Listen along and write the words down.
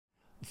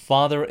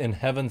Father in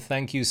heaven,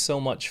 thank you so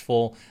much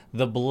for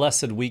the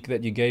blessed week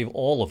that you gave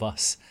all of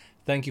us.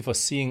 Thank you for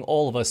seeing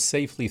all of us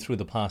safely through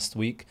the past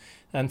week.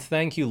 And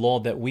thank you,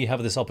 Lord, that we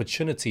have this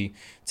opportunity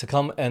to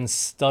come and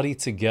study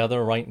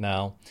together right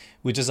now.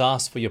 We just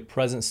ask for your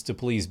presence to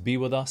please be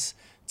with us,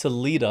 to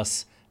lead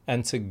us,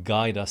 and to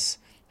guide us.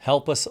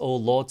 Help us, O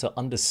Lord, to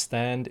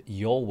understand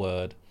your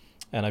word.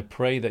 And I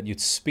pray that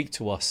you'd speak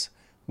to us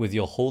with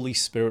your Holy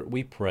Spirit,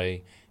 we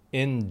pray,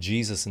 in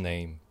Jesus'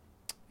 name.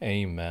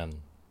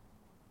 Amen.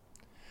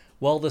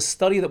 Well, the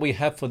study that we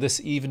have for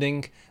this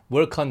evening,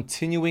 we're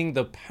continuing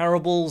the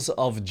parables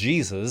of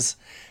Jesus.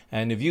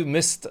 And if you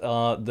missed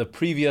the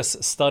previous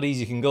studies,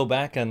 you can go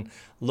back and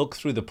look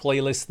through the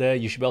playlist there.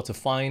 You should be able to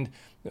find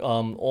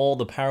all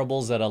the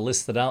parables that are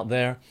listed out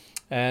there.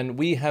 And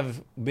we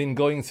have been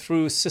going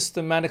through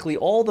systematically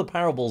all the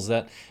parables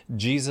that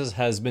Jesus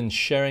has been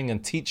sharing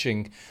and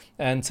teaching.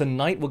 And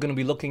tonight we're going to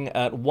be looking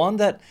at one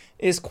that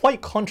is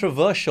quite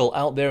controversial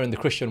out there in the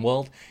Christian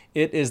world.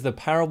 It is the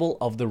parable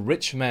of the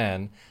rich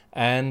man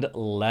and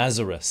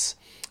Lazarus.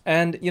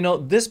 And you know,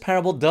 this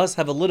parable does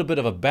have a little bit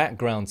of a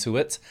background to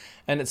it.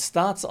 And it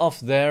starts off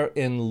there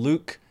in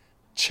Luke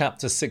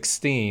chapter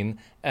 16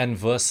 and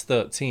verse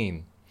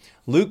 13.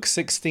 Luke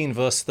 16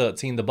 verse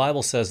 13, the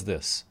Bible says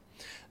this: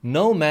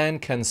 No man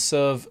can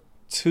serve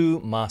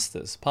two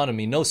masters. Pardon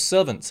me, no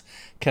servant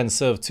can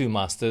serve two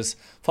masters,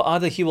 for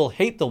either he will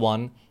hate the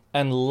one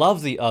and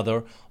love the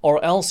other,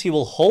 or else he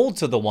will hold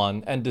to the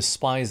one and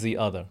despise the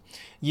other.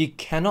 Ye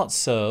cannot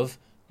serve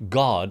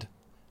God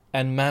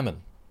and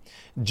mammon.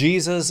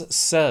 Jesus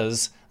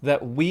says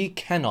that we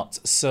cannot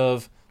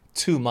serve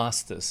two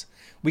masters.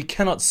 We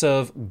cannot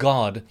serve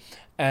God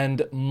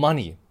and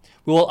money.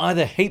 We will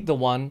either hate the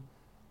one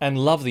and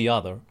love the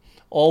other,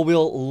 or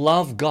we'll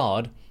love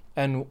God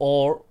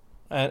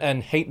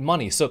and hate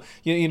money. So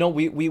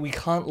we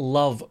can't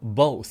love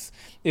both.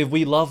 If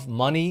we love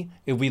money,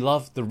 if we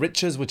love the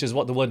riches, which is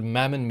what the word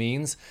mammon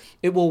means,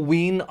 it will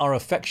wean our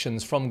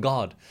affections from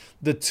God.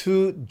 The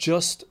two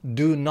just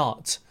do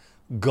not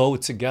go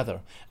together.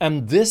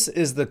 And this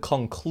is the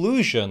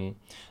conclusion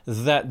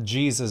that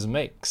Jesus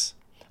makes.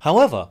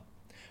 However,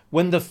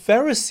 when the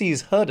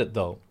Pharisees heard it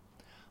though,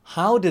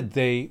 how did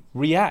they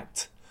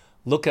react?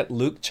 Look at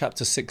Luke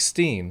chapter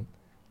 16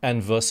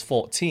 and verse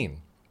 14.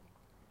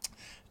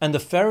 And the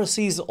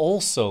Pharisees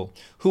also,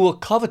 who were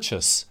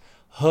covetous,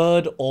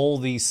 heard all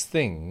these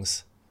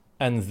things,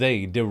 and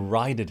they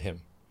derided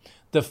him.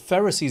 The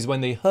Pharisees, when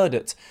they heard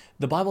it,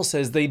 the Bible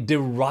says they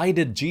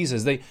derided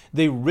Jesus.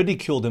 They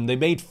ridiculed him. They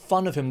made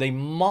fun of him. They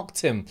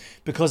mocked him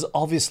because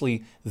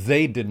obviously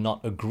they did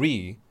not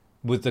agree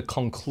with the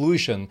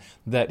conclusion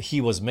that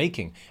he was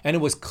making. And it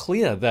was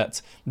clear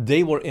that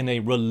they were in a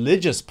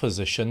religious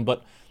position,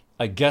 but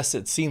I guess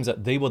it seems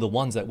that they were the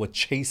ones that were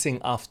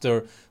chasing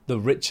after the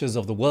riches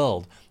of the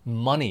world,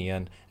 money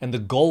and the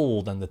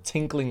gold and the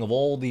tinkling of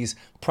all these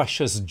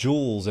precious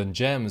jewels and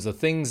gems, the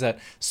things that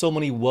so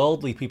many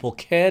worldly people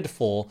cared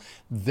for,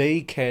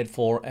 they cared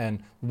for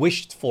and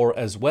wished for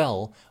as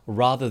well,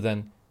 rather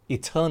than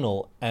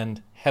eternal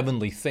and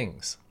heavenly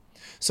things.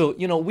 So,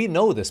 we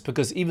know this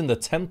because even the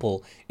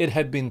temple, it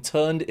had been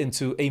turned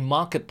into a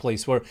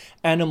marketplace where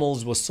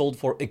animals were sold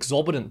for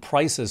exorbitant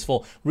prices,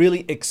 for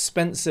really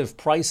expensive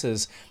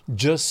prices,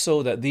 just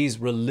so that these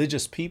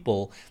religious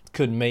people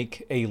could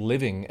make a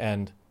living,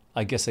 and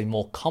I guess a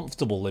more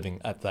comfortable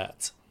living at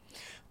that.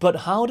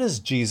 But how does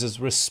Jesus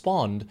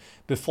respond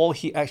before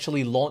he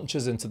actually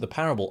launches into the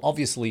parable?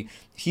 Obviously,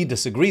 he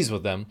disagrees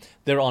with them.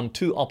 They're on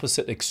two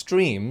opposite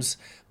extremes.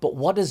 But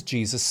what does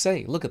Jesus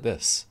say? Look at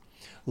this.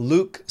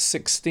 Luke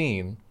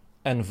 16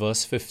 and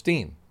verse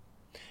 15.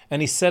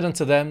 And he said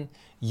unto them,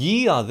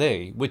 Ye are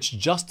they which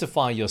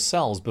justify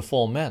yourselves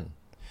before men,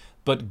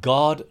 but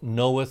God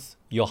knoweth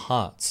your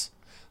hearts.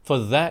 For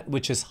that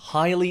which is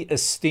highly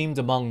esteemed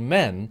among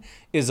men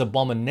is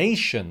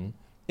abomination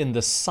in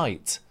the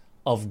sight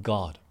of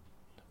God.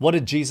 What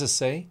did Jesus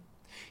say?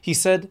 He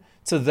said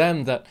to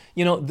them that,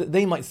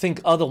 they might think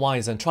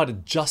otherwise and try to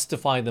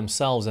justify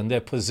themselves and their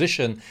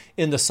position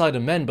in the sight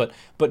of men,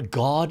 but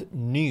God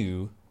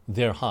knew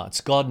their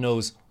hearts. God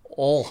knows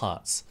all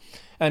hearts.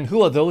 And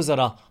who are those that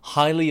are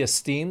highly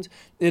esteemed?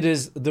 It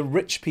is the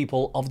rich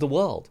people of the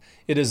world.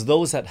 It is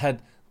those that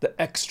had the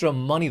extra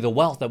money, the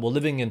wealth, that were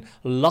living in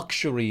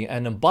luxury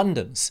and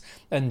abundance.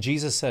 And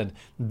Jesus said,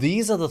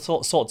 these are the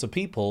sorts of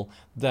people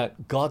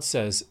that God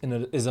says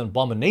is an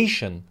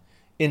abomination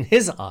in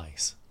his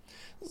eyes.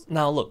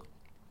 Now look,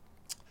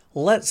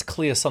 let's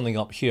clear something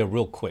up here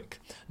real quick.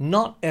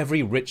 Not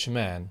every rich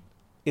man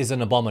is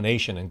an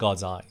abomination in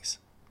God's eyes.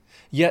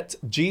 Yet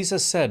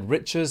Jesus said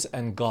riches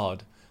and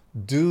God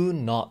do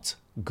not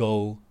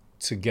go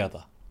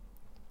together.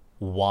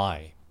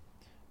 Why?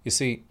 You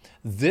see,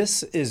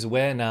 this is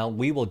where now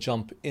we will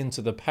jump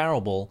into the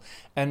parable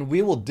and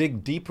we will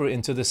dig deeper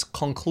into this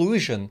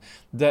conclusion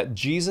that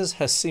Jesus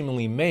has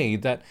seemingly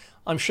made, that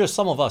I'm sure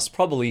some of us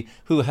probably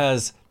who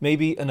has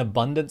maybe an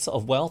abundance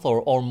of wealth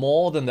or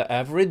more than the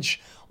average,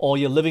 or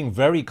you're living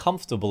very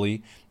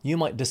comfortably, you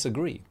might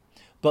disagree.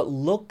 But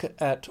look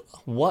at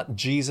what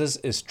Jesus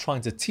is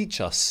trying to teach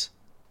us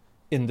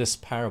in this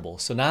parable.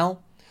 So now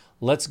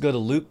let's go to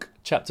Luke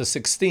chapter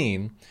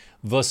 16,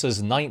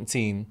 verses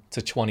 19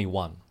 to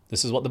 21.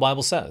 This is what the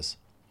Bible says.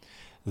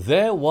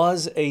 There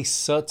was a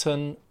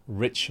certain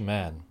rich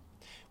man,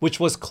 which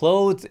was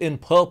clothed in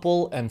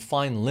purple and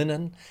fine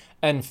linen,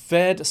 and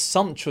fed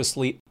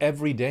sumptuously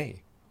every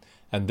day.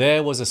 And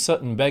there was a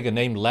certain beggar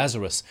named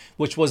Lazarus,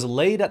 which was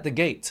laid at the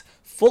gate,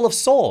 full of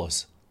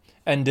sores,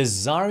 and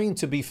desiring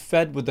to be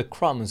fed with the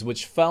crumbs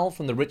which fell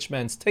from the rich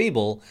man's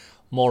table.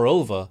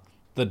 Moreover,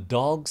 the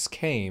dogs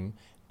came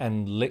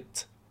and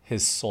licked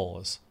his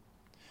sores.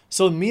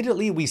 So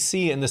immediately we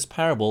see in this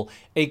parable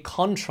a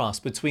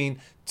contrast between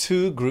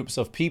two groups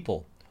of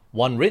people,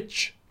 one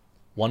rich,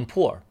 one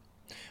poor.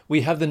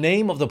 We have the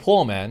name of the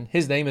poor man.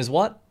 His name is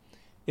what?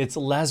 It's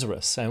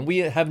Lazarus. And we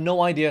have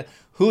no idea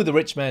who the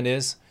rich man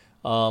is.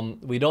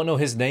 We don't know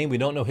his name. We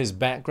don't know his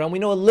background. We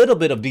know a little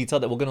bit of detail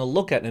that we're going to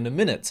look at in a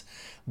minute.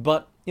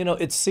 But,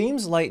 it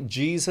seems like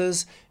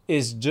Jesus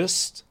is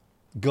just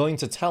going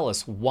to tell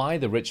us why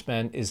the rich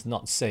man is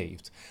not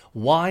saved,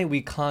 why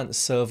we can't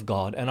serve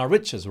God and our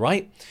riches,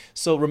 right?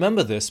 So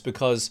remember this,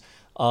 because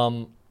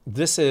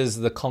this is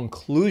the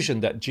conclusion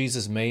that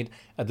Jesus made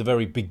at the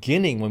very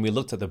beginning when we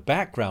looked at the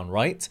background,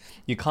 right?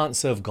 You can't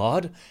serve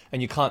God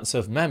and you can't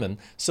serve mammon.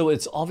 So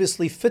it's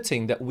obviously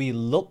fitting that we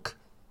look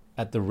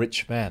at the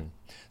rich man.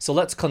 So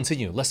let's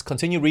continue. Let's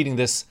continue reading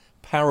this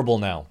parable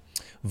now.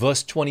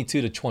 Verse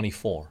 22 to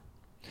 24.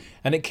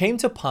 And it came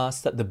to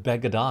pass that the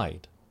beggar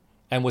died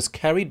and was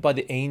carried by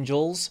the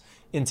angels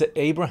into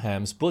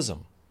Abraham's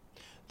bosom.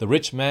 The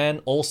rich man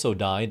also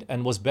died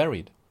and was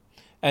buried.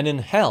 And in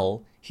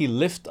hell he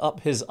lift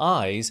up his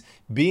eyes,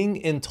 being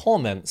in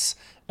torments,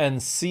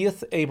 and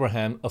seeth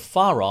Abraham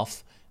afar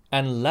off,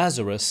 and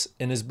Lazarus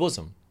in his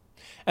bosom.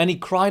 And he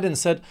cried and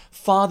said,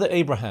 Father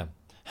Abraham,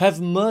 have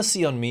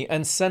mercy on me,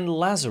 and send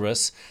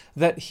Lazarus,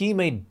 that he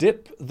may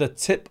dip the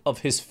tip of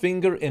his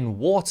finger in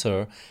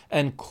water,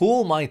 and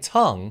cool my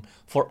tongue,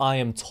 for I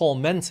am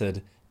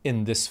tormented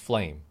in this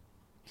flame.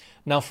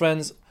 Now,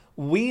 friends,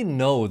 we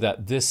know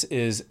that this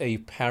is a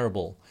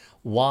parable.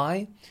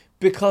 Why?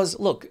 Because,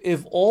 look,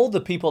 if all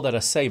the people that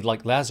are saved,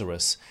 like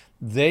Lazarus,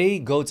 they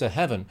go to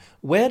heaven,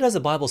 where does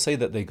the Bible say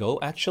that they go,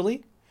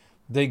 actually?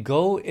 They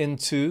go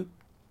into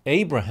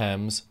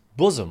Abraham's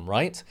bosom,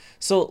 right?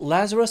 So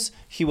Lazarus,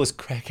 he was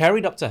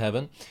carried up to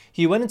heaven.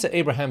 He went into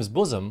Abraham's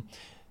bosom.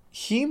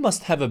 He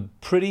must have a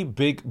pretty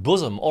big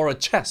bosom, or a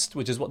chest,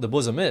 which is what the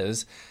bosom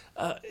is.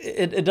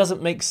 It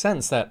doesn't make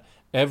sense that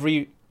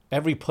every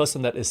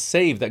person that is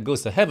saved that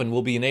goes to heaven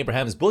will be in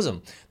Abraham's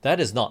bosom.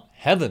 That is not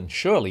heaven,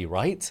 surely,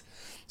 right?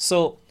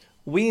 So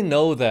we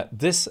know that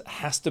this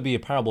has to be a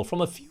parable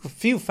from a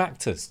few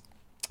factors.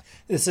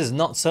 This is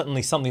not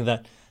certainly something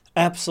that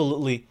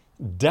absolutely,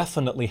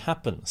 definitely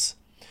happens.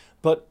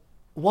 But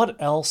what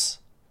else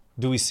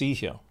do we see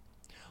here?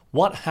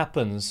 What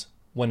happens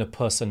when a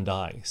person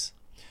dies?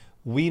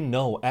 We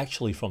know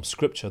actually from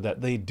Scripture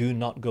that they do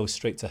not go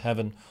straight to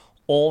heaven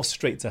or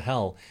straight to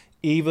hell,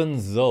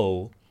 even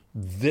though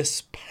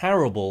this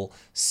parable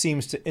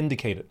seems to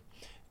indicate it.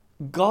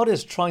 God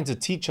is trying to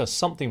teach us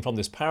something from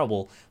this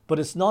parable, but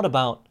it's not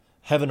about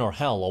heaven or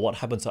hell or what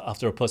happens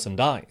after a person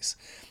dies.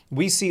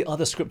 We see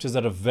other scriptures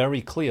that are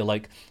very clear,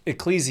 like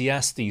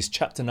Ecclesiastes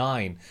chapter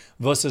 9,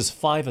 verses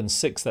 5 and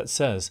 6 that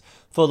says,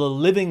 For the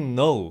living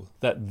know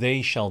that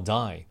they shall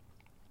die,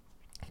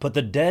 but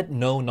the dead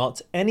know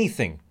not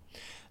anything,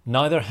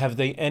 neither have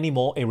they any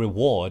more a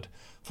reward,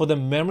 for the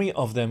memory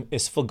of them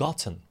is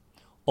forgotten.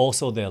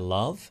 Also their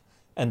love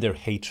and their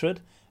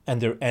hatred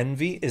and their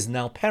envy is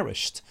now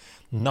perished.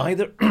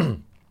 Neither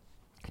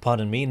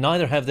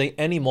neither have they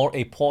any more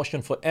a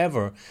portion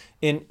forever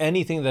in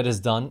anything that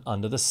is done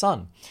under the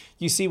sun.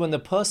 You see, when the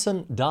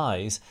person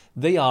dies,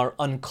 they are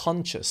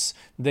unconscious.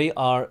 They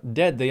are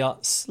dead. They are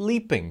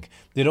sleeping.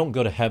 They don't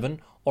go to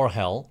heaven or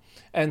hell.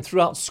 And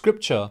throughout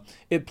Scripture,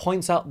 it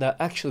points out that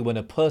actually when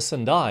a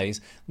person dies,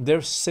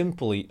 they're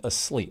simply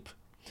asleep.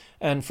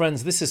 And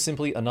friends, this is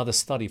simply another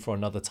study for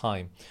another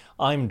time.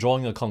 I'm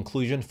drawing a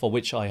conclusion for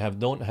which I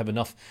don't have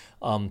enough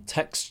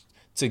text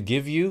to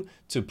give you,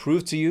 to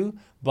prove to you.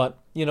 But,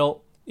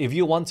 if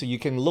you want to, you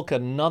can look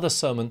at another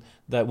sermon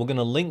that we're going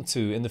to link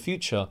to in the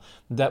future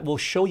that will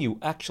show you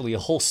actually a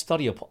whole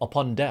study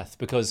upon death,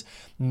 because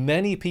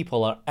many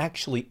people are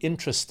actually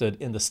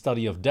interested in the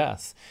study of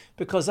death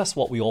because that's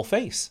what we all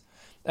face.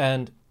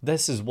 And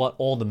this is what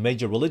all the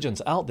major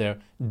religions out there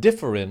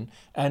differ in,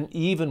 and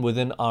even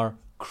within our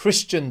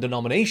Christian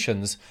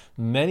denominations,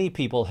 many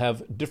people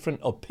have different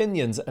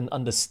opinions and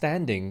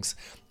understandings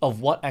of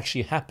what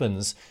actually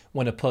happens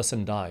when a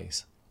person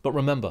dies. But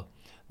remember,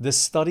 this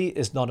study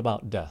is not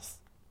about death.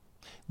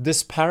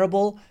 This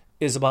parable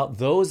is about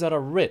those that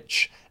are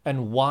rich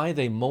and why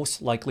they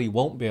most likely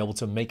won't be able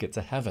to make it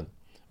to heaven.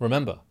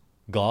 Remember,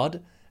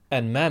 God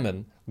and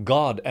mammon,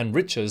 God and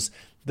riches,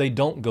 they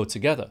don't go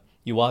together.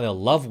 You either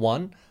love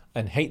one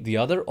and hate the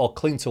other, or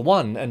cling to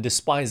one and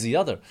despise the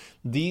other.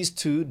 These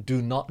two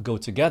do not go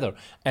together.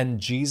 And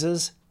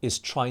Jesus is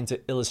trying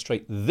to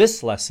illustrate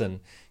this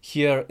lesson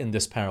here in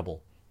this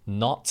parable,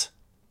 not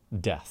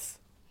death.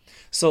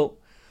 So,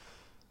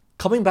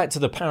 Coming back to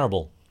the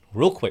parable,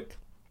 real quick,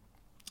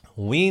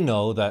 we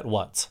know that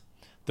what?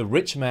 The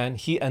rich man,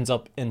 he ends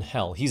up in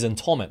hell. He's in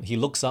torment. He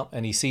looks up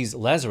and he sees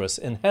Lazarus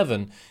in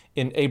heaven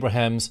in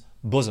Abraham's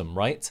bosom,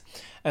 right?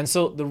 And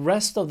so the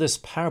rest of this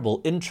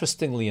parable,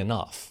 interestingly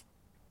enough,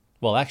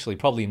 well, actually,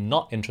 probably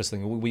not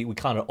interesting. We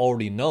kind of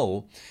already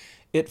know.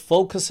 It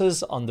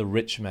focuses on the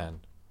rich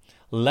man.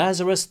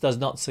 Lazarus does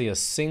not say a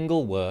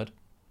single word,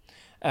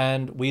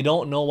 and we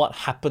don't know what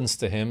happens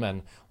to him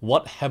and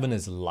what heaven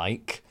is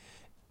like.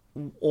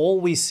 All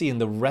we see in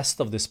the rest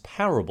of this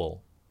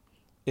parable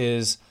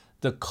is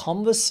the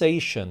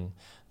conversation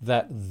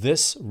that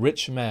this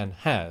rich man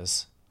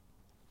has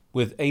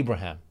with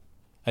Abraham.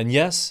 And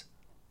yes,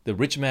 the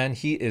rich man,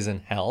 he is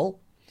in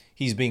hell.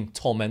 He's being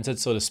tormented,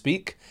 so to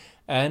speak.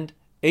 And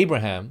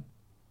Abraham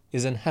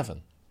is in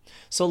heaven.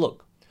 So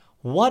look,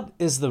 what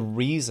is the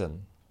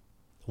reason?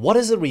 What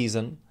is the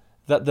reason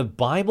that the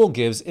Bible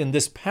gives in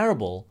this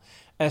parable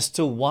as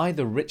to why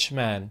the rich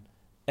man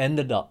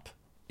ended up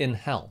in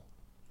hell?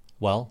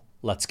 Well,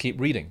 let's keep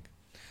reading.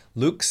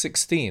 Luke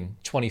 16,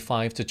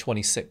 25 to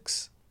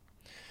 26.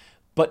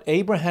 But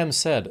Abraham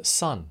said,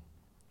 Son,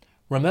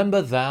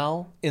 remember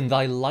thou in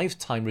thy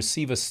lifetime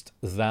receivest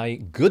thy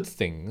good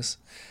things,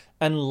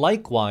 and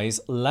likewise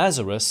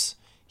Lazarus,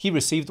 he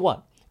received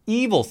what?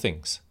 Evil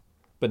things.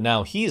 But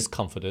now he is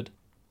comforted,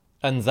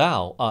 and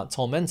thou art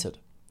tormented.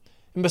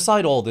 And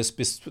beside all this,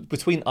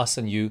 between us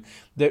and you,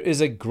 there is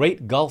a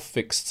great gulf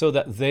fixed, so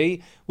that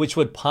they which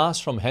would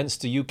pass from hence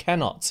to you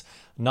cannot,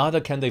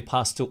 neither can they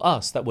pass to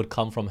us that would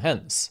come from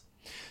hence.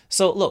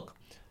 So look,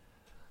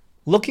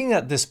 looking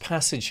at this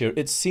passage here,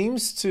 it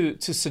seems to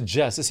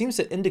suggest, it seems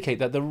to indicate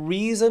that the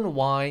reason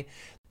why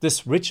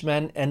this rich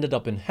man ended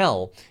up in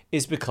hell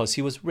is because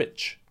he was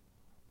rich.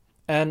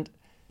 And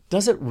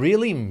does it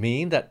really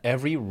mean that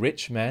every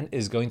rich man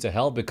is going to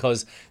hell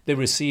because they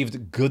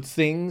received good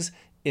things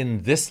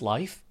in this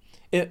life?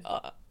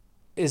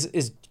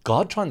 Is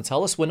God trying to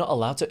tell us we're not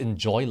allowed to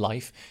enjoy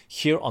life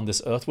here on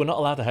this earth? We're not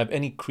allowed to have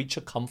any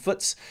creature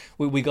comforts?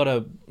 We got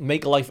to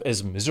make life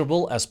as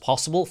miserable as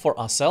possible for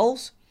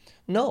ourselves?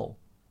 No,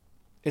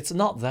 it's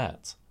not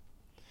that.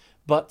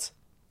 But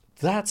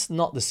that's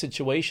not the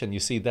situation, you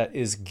see, that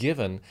is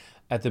given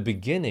at the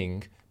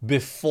beginning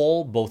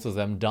before both of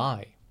them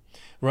die.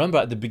 Remember,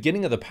 at the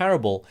beginning of the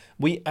parable,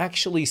 we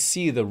actually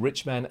see the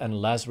rich man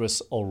and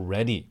Lazarus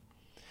already.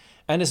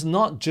 And it's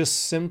not just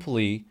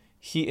simply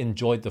he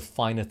enjoyed the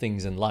finer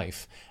things in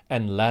life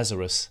and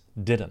Lazarus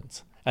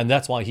didn't. And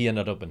that's why he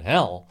ended up in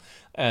hell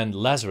and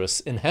Lazarus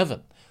in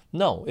heaven.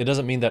 No, it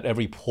doesn't mean that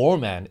every poor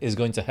man is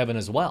going to heaven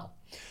as well.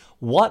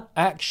 What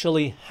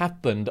actually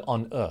happened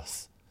on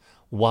earth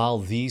while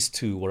these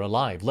two were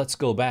alive? Let's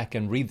go back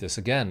and read this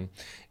again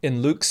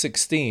in Luke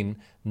 16,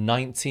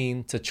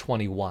 19 to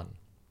 21.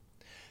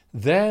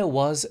 There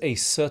was a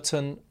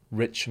certain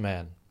rich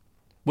man,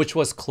 which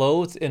was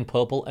clothed in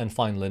purple and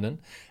fine linen,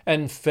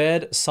 and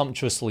fed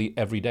sumptuously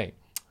every day.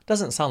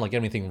 Doesn't sound like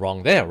anything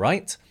wrong there,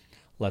 right?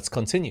 Let's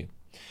continue.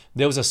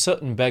 There was a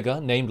certain beggar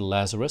named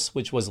Lazarus,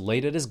 which was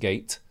laid at his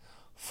gate,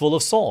 full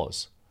of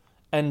sores,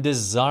 and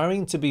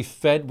desiring to be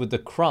fed with the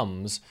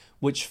crumbs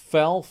which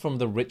fell from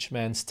the rich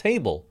man's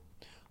table.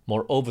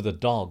 Moreover, the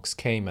dogs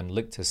came and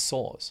licked his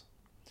sores.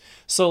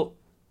 So,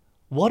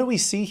 what do we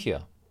see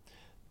here?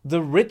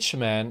 The rich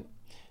man,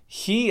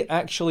 he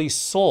actually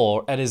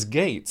saw at his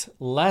gate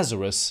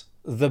Lazarus,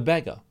 the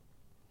beggar.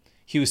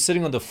 He was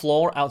sitting on the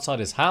floor outside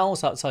his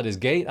house, outside his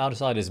gate,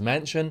 outside his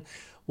mansion,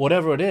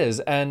 whatever it is.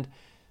 And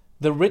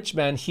the rich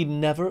man, he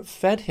never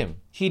fed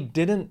him. He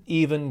didn't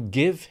even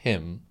give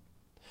him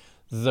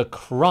the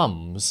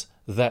crumbs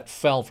that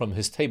fell from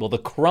his table, the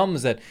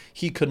crumbs that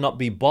he could not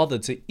be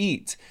bothered to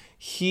eat.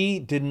 He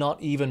did not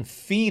even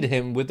feed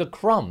him with the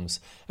crumbs.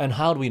 And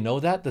how do we know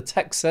that? The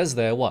text says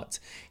there what?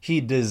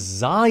 He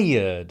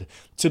desired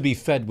to be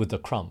fed with the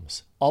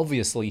crumbs.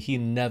 Obviously, he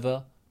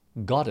never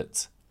got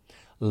it.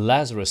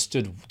 Lazarus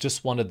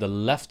just wanted the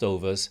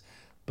leftovers,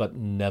 but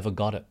never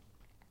got it.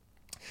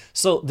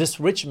 So this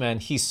rich man,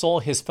 he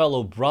saw his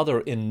fellow brother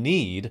in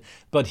need,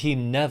 but he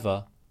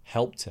never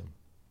helped him.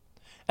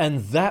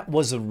 And that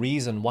was the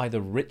reason why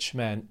the rich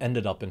man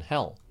ended up in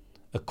hell,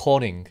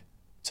 according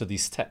to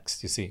these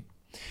texts, you see.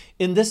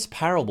 In this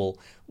parable,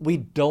 we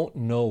don't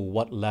know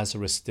what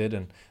Lazarus did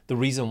and the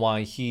reason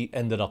why he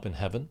ended up in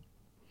heaven.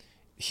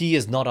 He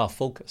is not our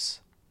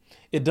focus.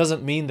 It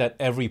doesn't mean that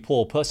every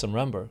poor person,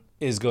 remember,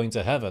 is going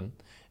to heaven.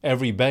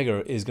 Every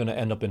beggar is going to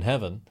end up in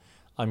heaven.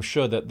 I'm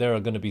sure that there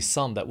are going to be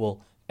some that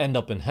will end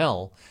up in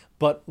hell.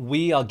 But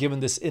we are given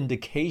this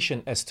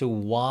indication as to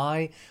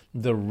why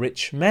the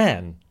rich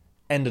man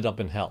ended up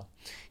in hell.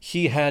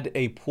 He had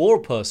a poor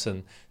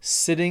person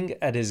sitting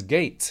at his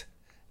gate,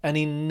 and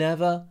he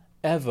never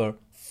ever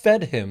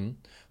fed him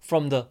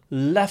from the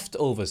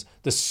leftovers,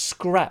 the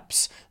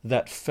scraps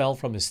that fell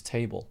from his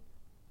table.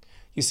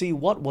 You see,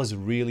 what was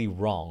really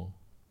wrong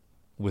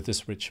with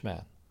this rich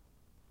man?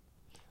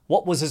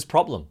 What was his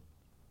problem?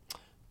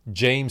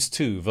 James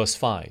 2 verse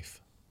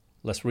 5.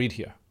 Let's read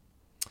here.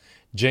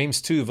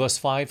 James 2 verse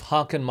 5,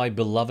 Hearken, my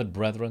beloved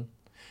brethren,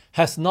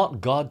 Hath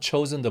not God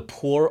chosen the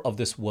poor of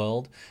this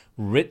world,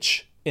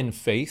 rich in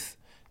faith,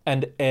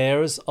 and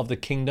heirs of the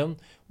kingdom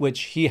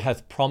which he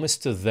hath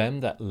promised to them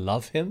that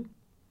love him?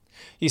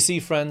 You see,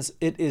 friends,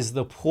 it is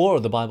the poor,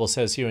 the Bible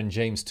says here in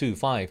James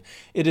 2:5.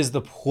 It is the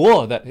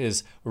poor that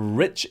is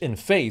rich in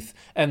faith,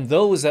 and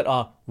those that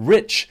are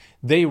rich,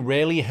 they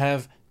rarely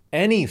have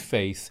any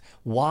faith.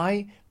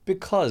 Why?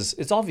 Because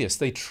it's obvious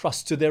they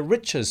trust to their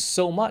riches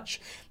so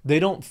much. They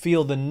don't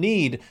feel the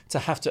need to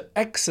have to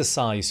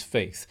exercise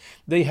faith.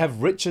 They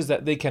have riches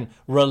that they can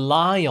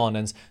rely on,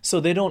 and so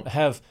they don't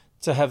have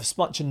to have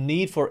much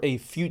need for a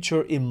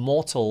future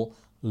immortal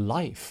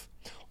life.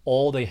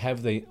 All they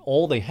have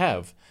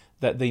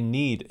that they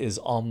need is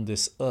on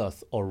this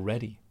earth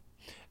already.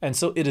 And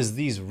so it is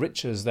these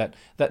riches that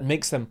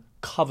makes them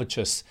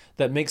covetous,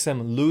 that makes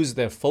them lose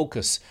their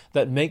focus,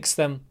 that makes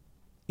them,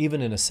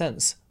 even in a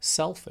sense,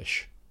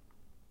 selfish.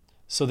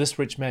 So this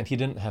rich man, he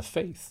didn't have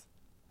faith.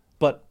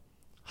 But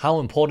how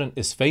important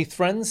is faith,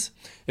 friends?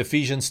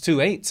 Ephesians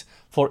 2:8,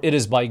 for it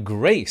is by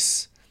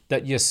grace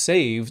that you're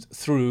saved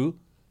through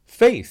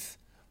faith.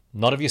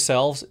 Not of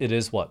yourselves, it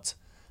is what?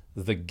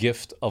 The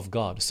gift of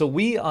God. So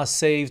we are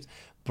saved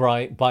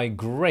by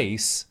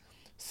grace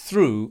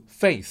through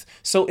faith.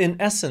 So in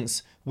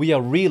essence, we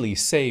are really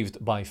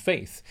saved by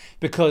faith,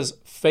 because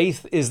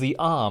faith is the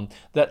arm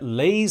that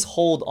lays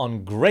hold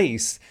on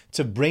grace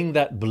to bring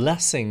that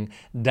blessing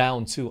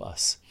down to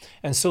us.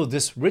 And so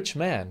this rich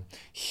man,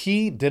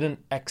 he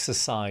didn't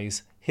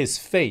exercise his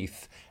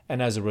faith,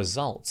 and as a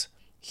result,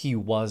 he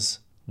was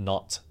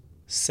not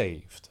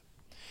saved.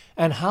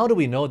 And how do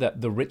we know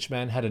that the rich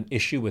man had an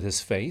issue with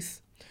his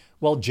faith?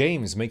 Well,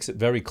 James makes it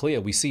very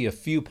clear. We see a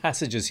few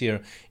passages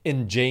here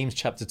in James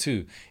chapter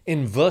 2.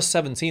 In verse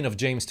 17 of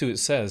James 2, it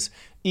says,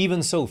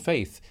 even so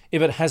faith,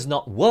 if it has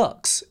not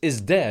works,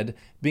 is dead,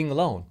 being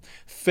alone.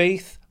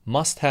 Faith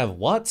must have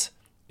what?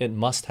 It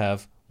must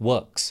have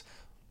works.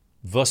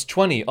 Verse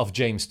 20 of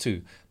James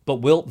 2,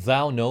 but wilt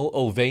thou know,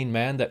 O vain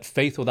man, that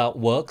faith without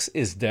works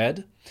is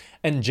dead?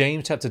 And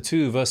James chapter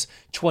 2, verse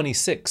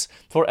 26,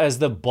 for as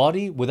the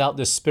body without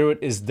the spirit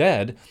is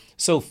dead,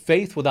 so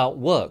faith without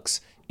works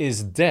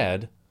is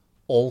dead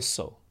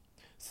also.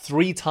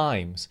 Three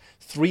times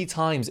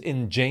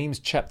in James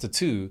chapter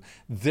 2,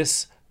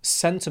 this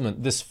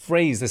sentiment, this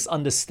phrase, this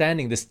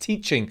understanding, this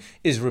teaching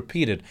is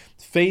repeated.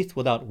 Faith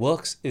without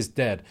works is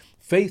dead.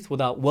 Faith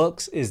without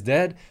works is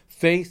dead.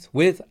 Faith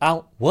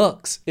without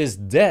works is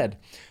dead.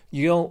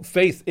 You know,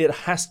 faith, it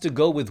has to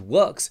go with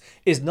works.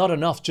 It's not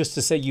enough just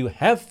to say you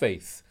have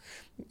faith.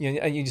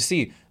 And you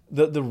see,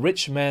 the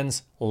rich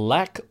man's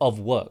lack of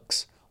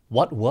works.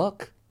 What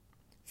work?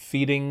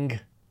 Feeding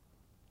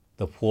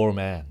the poor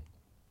man.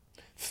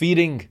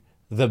 Feeding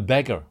the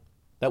beggar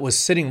that was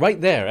sitting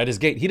right there at his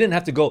gate. He didn't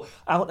have to go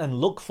out and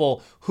look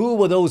for who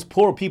were those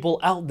poor people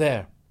out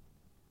there.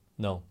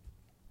 No.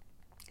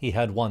 He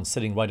had one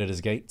sitting right at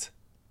his gate.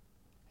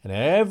 And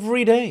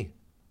every day,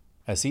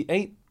 as he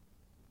ate,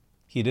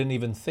 he didn't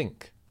even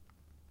think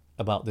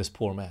about this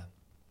poor man.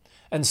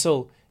 And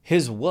so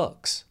his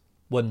works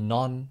were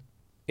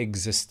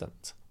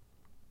non-existent.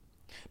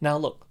 Now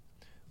look,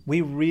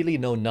 we really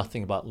know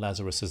nothing about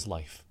Lazarus'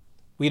 life.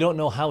 We don't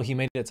know how he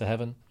made it to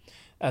heaven,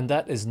 and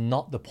that is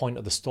not the point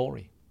of the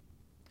story.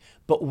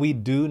 But we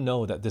do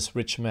know that this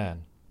rich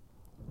man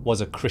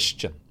was a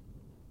Christian.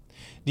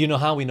 Do you know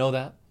how we know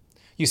that?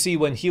 You see,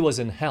 when he was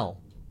in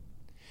hell,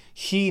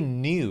 he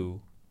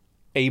knew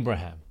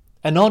Abraham.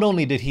 And not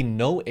only did he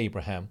know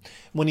Abraham,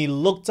 when he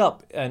looked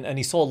up and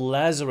he saw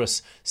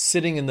Lazarus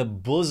sitting in the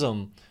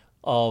bosom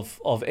of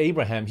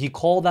Abraham, he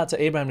called out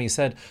to Abraham and he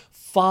said,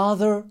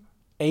 Father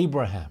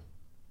Abraham.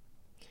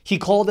 He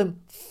called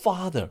him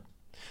Father.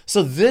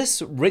 So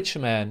this rich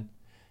man,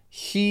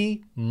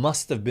 he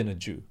must have been a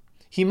Jew.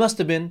 He must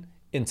have been,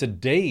 in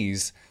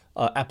today's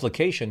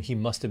application, he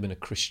must have been a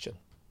Christian.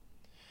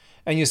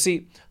 And you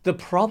see, the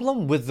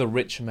problem with the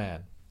rich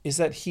man is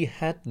that he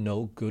had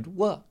no good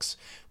works,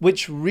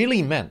 which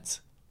really meant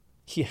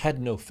he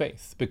had no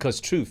faith, because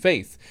true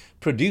faith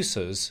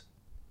produces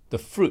the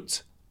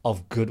fruit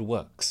of good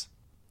works.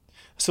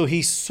 So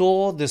he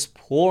saw this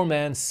poor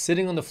man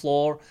sitting on the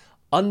floor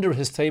under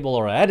his table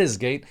or at his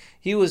gate.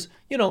 He was,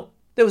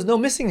 there was no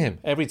missing him.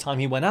 Every time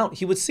he went out,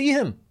 he would see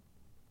him.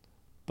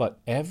 But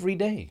every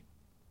day,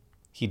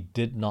 he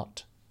did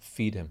not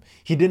feed him.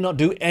 He did not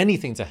do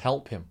anything to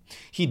help him.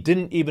 He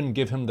didn't even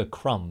give him the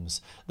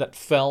crumbs that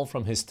fell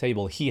from his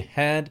table. He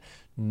had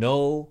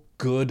no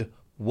good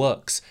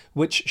works,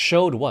 which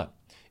showed what?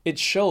 It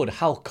showed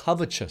how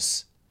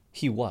covetous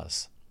he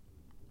was.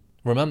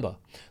 Remember,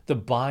 the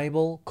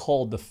Bible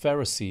called the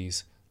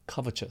Pharisees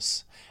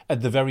covetous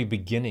at the very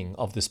beginning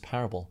of this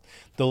parable.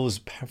 Those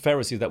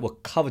Pharisees that were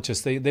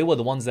covetous, they were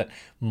the ones that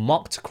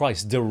mocked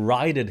Christ,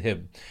 derided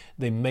him.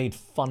 They made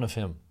fun of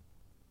him.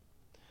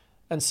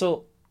 And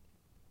so,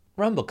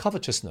 remember,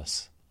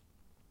 covetousness.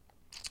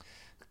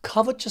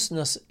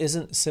 Covetousness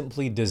isn't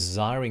simply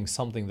desiring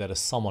something that is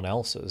someone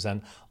else's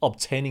and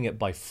obtaining it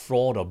by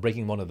fraud or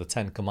breaking one of the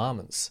 10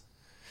 Commandments.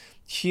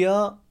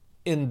 Here,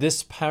 in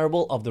this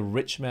parable of the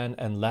rich man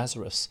and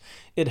Lazarus,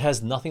 it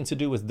has nothing to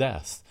do with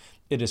death.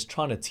 It is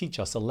trying to teach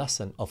us a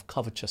lesson of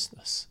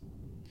covetousness.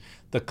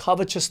 The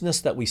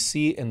covetousness that we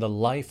see in the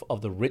life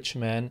of the rich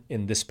man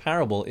in this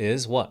parable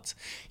is what?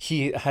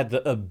 He had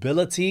the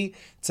ability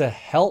to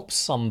help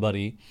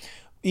somebody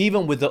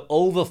even with the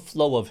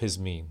overflow of his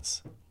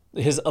means,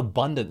 his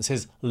abundance,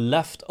 his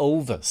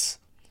leftovers,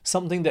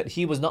 something that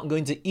he was not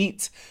going to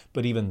eat.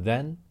 But even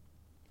then,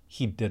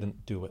 he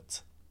didn't do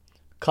it.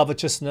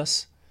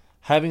 Covetousness,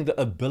 having the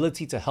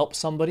ability to help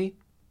somebody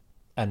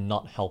and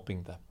not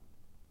helping them.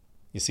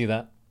 You see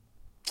that?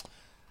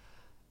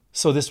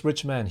 So this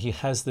rich man, he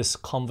has this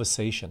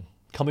conversation.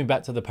 Coming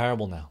back to the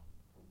parable now.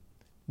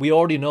 We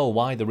already know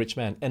why the rich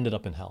man ended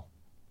up in hell.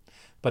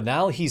 But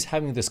now he's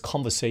having this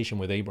conversation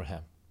with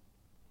Abraham.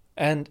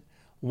 And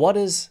what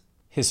is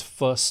his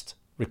first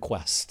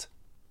request?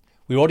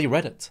 We already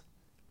read it,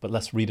 but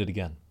let's read it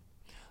again.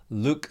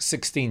 Luke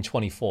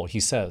 16:24, he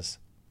says,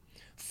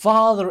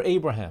 "Father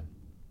Abraham,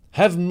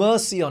 have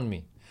mercy on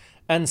me,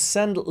 and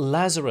send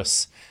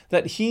Lazarus,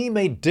 that he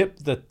may dip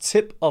the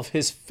tip of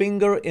his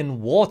finger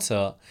in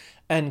water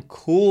and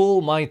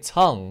cool my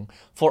tongue,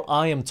 for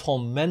I am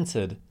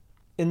tormented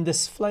in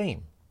this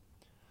flame."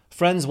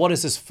 Friends, what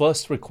is his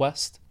first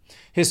request?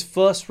 His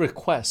first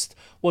request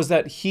was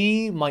that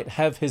he might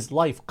have his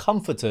life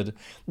comforted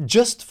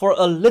just for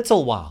a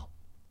little while.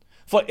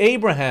 For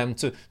Abraham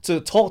to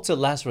talk to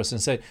Lazarus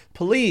and say,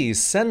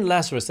 please send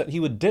Lazarus that he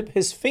would dip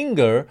his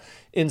finger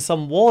in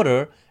some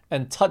water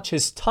and touch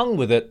his tongue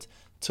with it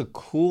to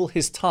cool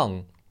his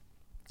tongue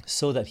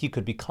so that he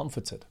could be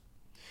comforted.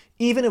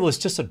 Even if it was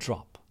just a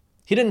drop.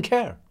 He didn't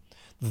care.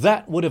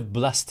 That would have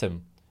blessed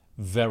him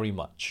very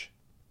much.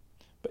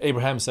 But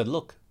Abraham said,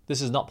 look,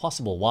 this is not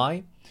possible.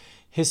 Why?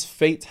 His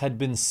fate had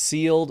been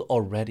sealed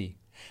already,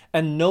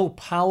 and no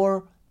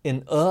power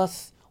in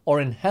earth or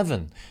in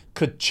heaven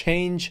could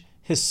change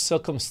his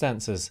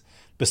circumstances,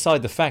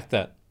 beside the fact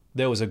that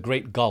there was a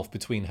great gulf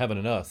between heaven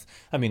and earth.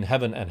 I mean,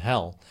 heaven and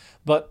hell.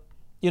 But,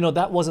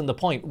 that wasn't the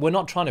point. We're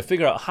not trying to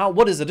figure out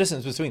what is the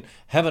distance between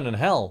heaven and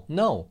hell.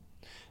 No.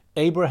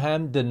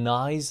 Abraham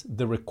denies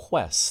the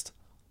request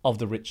of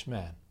the rich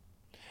man.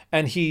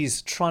 And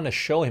he's trying to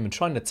show him and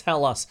trying to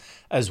tell us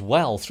as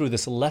well through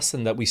this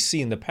lesson that we see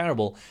in the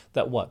parable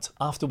that what?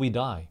 After we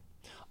die,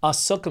 our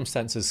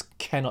circumstances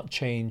cannot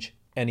change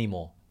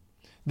anymore.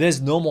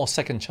 There's no more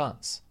second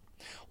chance.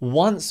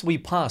 Once we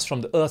pass from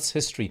the earth's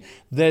history,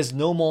 there's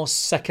no more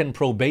second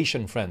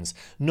probation, friends.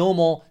 No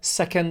more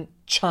second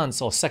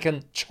chance or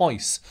second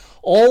choice.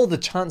 All the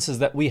chances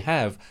that we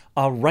have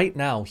are right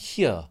now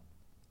here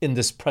in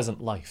this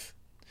present life.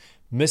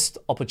 Missed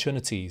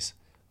opportunities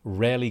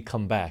rarely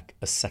come back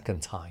a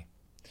second time.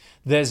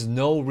 There's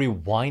no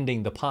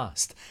rewinding the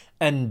past.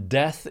 And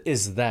death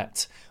is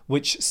that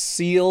which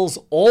seals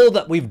all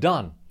that we've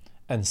done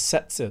and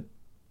sets it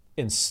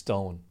in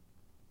stone.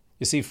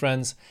 You see,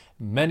 friends,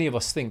 many of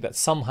us think that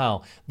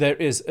somehow there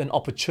is an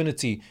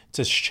opportunity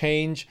to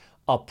change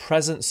our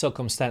present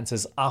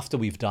circumstances after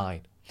we've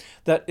died.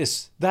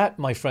 That,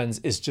 my friends,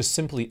 is just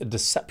simply a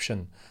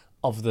deception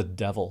of the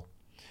devil.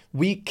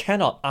 We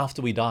cannot,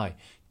 after we die,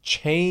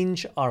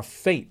 change our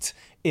fate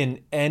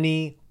in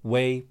any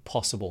way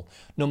possible.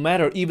 No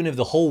matter, even if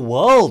the whole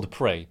world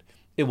prayed,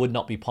 it would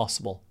not be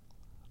possible.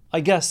 I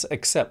guess,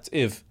 except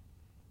if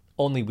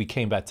only we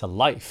came back to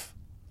life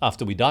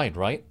after we died,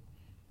 right?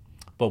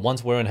 But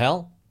once we're in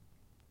hell,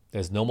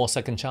 there's no more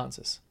second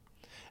chances.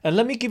 And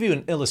let me give you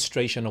an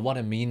illustration of what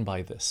I mean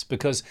by this.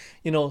 Because,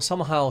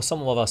 somehow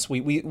some of us,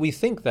 we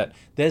think that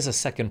there's a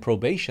second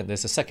probation,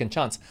 there's a second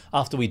chance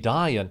after we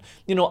die. And,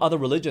 other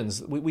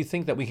religions, we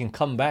think that we can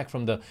come back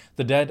from the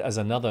dead as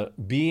another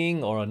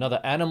being or another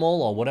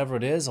animal or whatever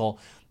it is. Or,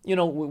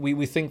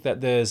 we think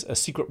that there's a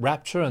secret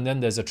rapture and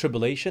then there's a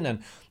tribulation.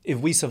 And if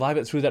we survive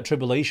it through that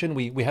tribulation,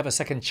 we have a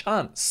second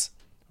chance,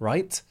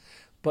 right?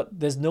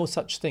 But there's no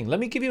such thing. Let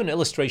me give you an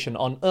illustration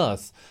on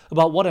earth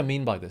about what I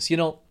mean by this.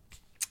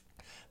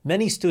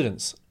 Many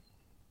students,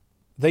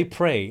 they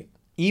pray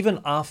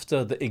even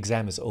after the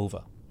exam is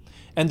over.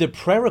 And their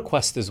prayer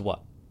request is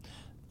what?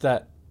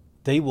 That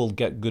they will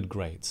get good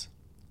grades.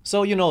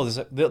 So,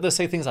 they'll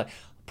say things like,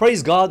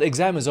 praise God, the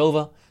exam is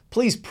over.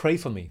 Please pray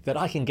for me that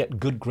I can get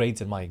good grades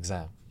in my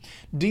exam.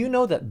 Do you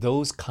know that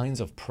those kinds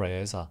of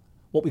prayers are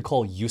what we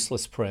call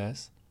useless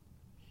prayers?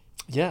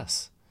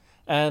 Yes.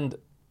 And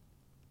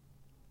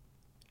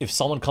if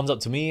someone comes up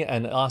to me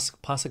and asks,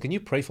 Pastor, can you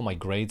pray for my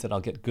grades that I'll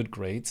get good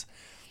grades?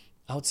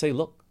 I would say,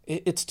 look,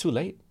 it's too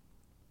late.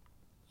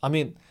 I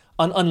mean,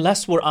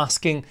 unless we're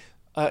asking,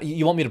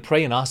 you want me to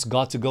pray and ask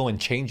God to go and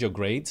change your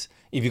grades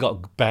if you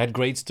got bad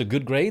grades to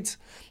good grades?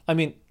 I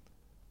mean,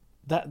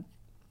 that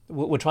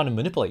we're trying to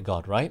manipulate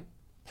God, right?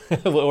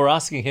 We're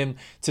asking him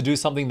to do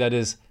something that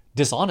is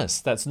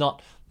dishonest, that's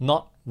not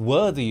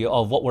worthy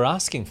of what we're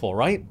asking for,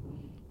 right?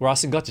 We're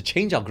asking God to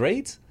change our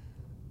grades?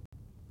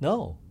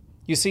 No.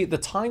 You see, the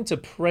time to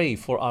pray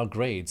for our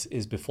grades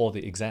is before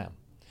the exam.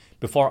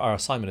 before our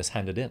assignment is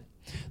handed in.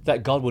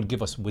 That God would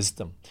give us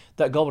wisdom,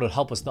 that God would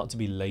help us not to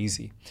be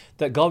lazy,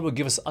 that God would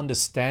give us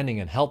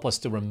understanding and help us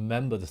to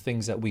remember the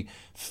things that we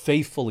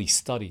faithfully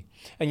study.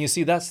 And you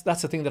see, that's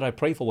the thing that I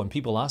pray for when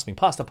people ask me,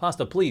 Pastor,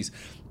 please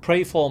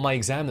pray for my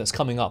exam that's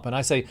coming up. And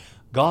I say,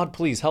 God,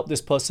 please help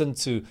this person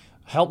to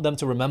help them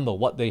to remember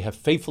what they have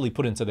faithfully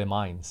put into their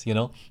minds,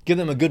 give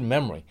them a good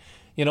memory,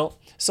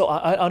 So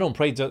I don't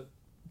pray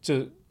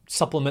to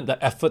supplement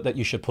the effort that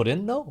you should put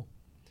in, no.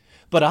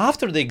 But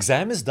after the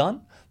exam is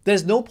done,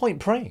 there's no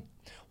point praying.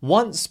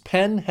 Once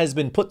pen has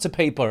been put to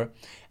paper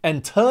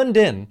and turned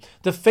in,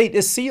 the fate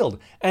is sealed,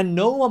 and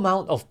no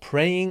amount of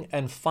praying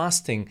and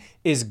fasting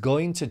is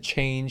going to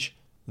change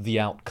the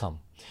outcome.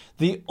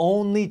 The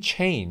only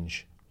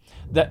change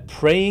that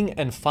praying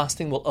and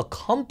fasting will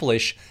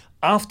accomplish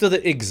after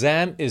the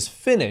exam is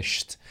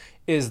finished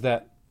is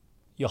that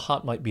your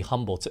heart might be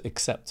humble to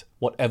accept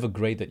whatever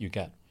grade that you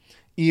get,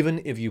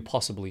 even if you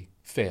possibly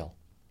fail.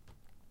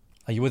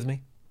 Are you with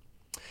me?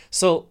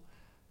 So,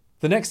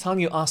 the next time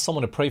you ask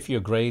someone to pray for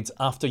your grades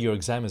after your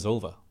exam is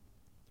over,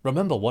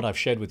 remember what I've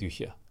shared with you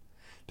here.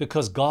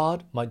 Because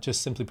God might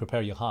just simply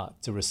prepare your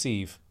heart to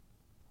receive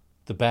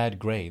the bad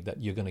grade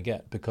that you're going to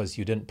get because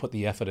you didn't put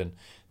the effort in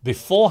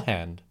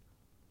beforehand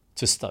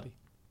to study.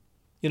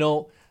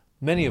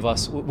 Many of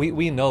us,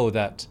 we know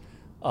that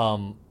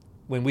when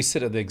we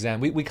sit at the exam,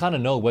 we kind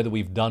of know whether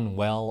we've done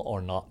well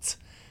or not.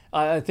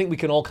 I think we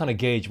can all kind of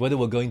gauge whether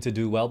we're going to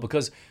do well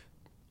because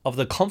of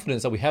the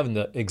confidence that we have in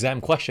the exam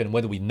question,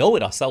 whether we know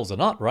it ourselves or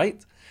not,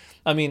 right?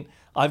 I mean,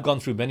 I've gone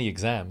through many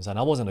exams, and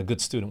I wasn't a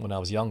good student when I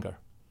was younger,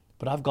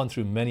 but I've gone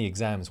through many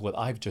exams where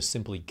I've just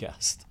simply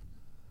guessed.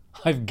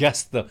 I've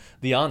guessed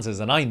the answers,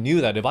 and I knew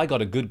that if I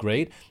got a good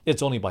grade,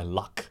 it's only by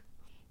luck.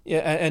 Yeah,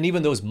 and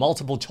even those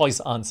multiple choice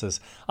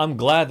answers, I'm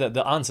glad that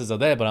the answers are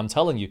there, but I'm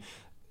telling you,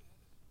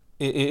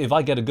 if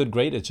I get a good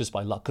grade, it's just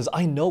by luck, because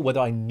I know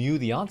whether I knew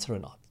the answer or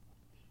not.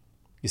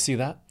 You see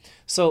that?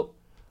 So,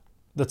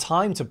 the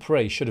time to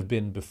pray should have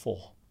been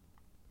before.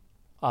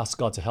 Ask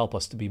God to help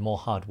us to be more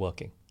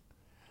hardworking,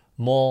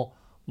 less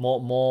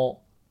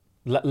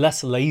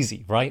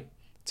lazy, right?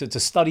 To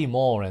study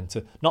more and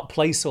to not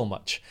play so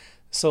much.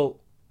 So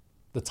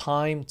the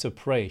time to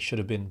pray should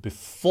have been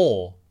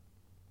before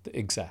the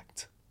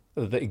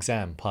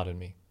exam,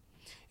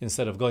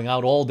 instead of going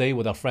out all day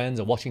with our friends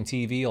or watching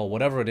TV or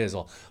whatever it is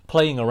or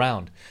playing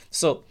around.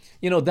 So,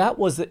 that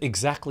was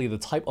exactly the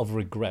type of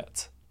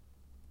regret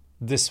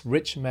this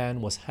rich man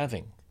was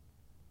having.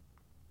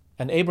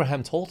 And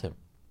Abraham told him,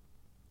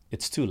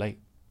 it's too late.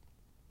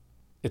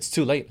 It's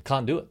too late. I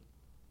can't do it.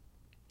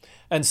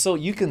 And so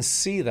you can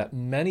see that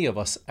many of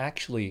us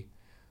actually,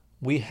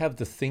 we have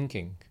the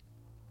thinking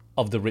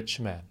of the rich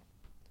man.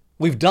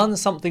 We've done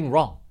something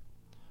wrong.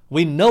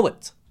 We know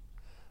it,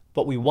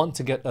 but we want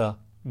to get a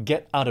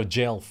get out of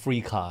jail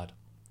free card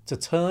to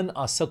turn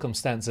our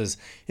circumstances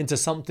into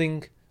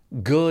something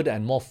good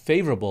and more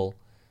favorable,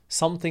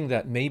 something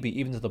that maybe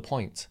even to the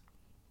point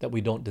that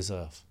we don't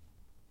deserve.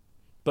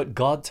 But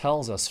God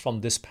tells us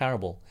from this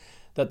parable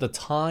that the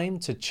time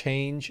to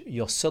change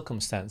your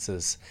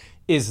circumstances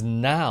is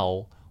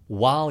now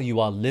while you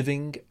are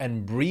living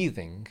and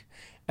breathing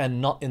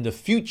and not in the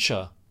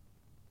future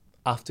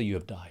after you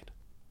have died.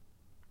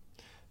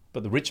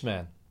 But the rich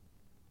man,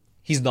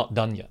 he's not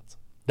done yet.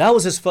 That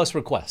was his first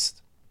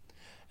request.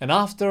 And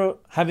after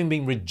having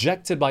been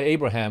rejected by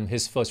Abraham,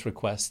 his first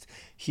request,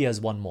 he has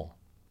one more.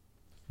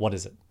 What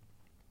is it?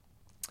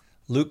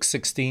 Luke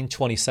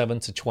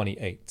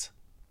 16:27-28.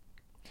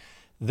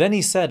 Then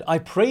he said, I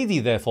pray thee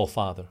therefore,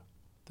 Father,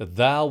 that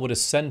thou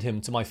wouldest send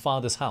him to my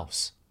father's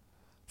house.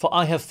 For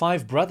I have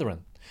 5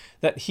 brethren,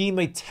 that he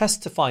may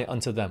testify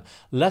unto them,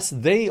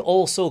 lest they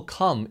also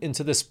come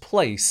into this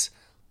place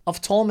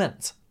of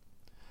torment.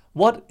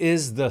 What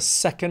is the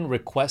second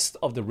request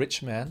of the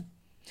rich man?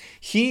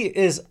 He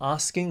is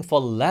asking for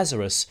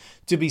Lazarus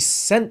to be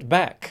sent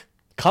back,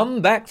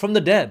 come back from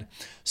the dead,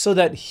 so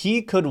that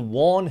he could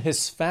warn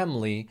his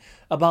family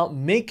about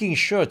making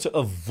sure to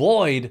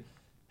avoid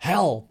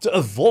hell, to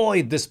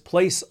avoid this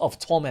place of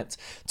torment,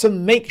 to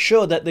make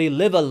sure that they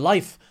live a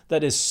life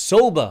that is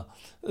sober,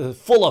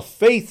 full of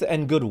faith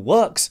and good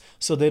works,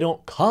 so they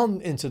don't come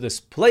into this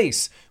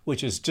place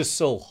which is just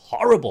so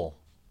horrible.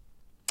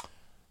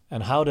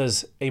 And how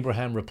does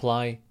Abraham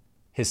reply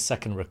his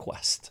second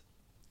request?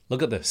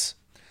 Look at this.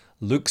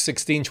 Luke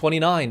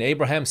 16:29,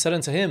 Abraham said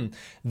unto him,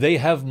 they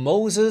have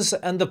Moses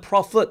and the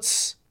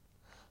prophets.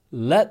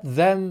 Let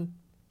them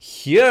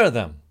hear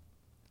them.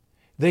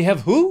 They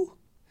have who?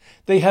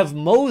 They have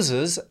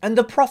Moses and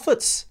the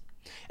prophets.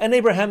 And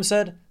Abraham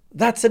said,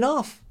 that's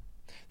enough.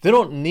 They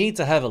don't need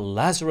to have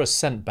Lazarus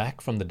sent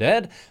back from the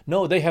dead.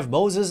 No, they have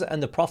Moses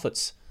and the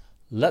prophets.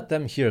 Let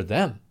them hear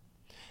them.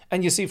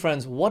 And you see,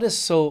 friends, what is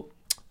so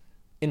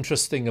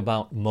interesting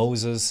about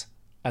Moses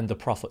and the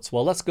prophets?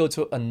 Well, let's go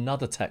to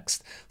another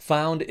text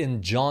found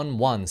in John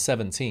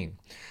 1:17.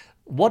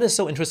 What is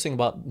so interesting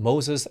about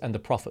Moses and the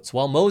prophets?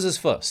 Well, Moses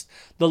first.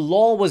 The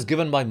law was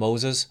given by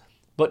Moses,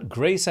 but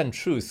grace and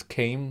truth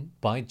came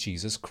by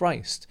Jesus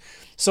Christ.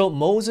 So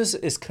Moses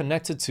is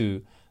connected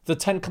to the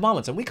 10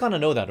 Commandments. And we kind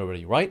of know that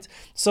already, right?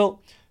 So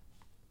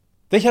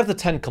they have the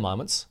 10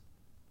 Commandments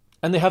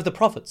and they have the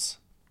prophets.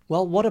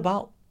 Well, what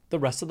about the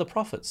rest of the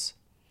prophets?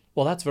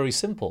 Well, that's very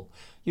simple.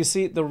 You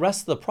see, the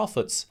rest of the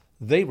prophets,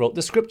 they wrote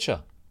the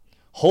scripture.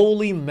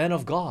 Holy men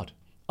of God,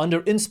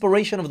 under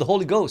inspiration of the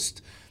Holy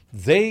Ghost,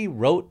 they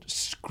wrote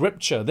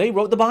scripture. They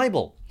wrote the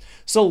Bible.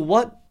 So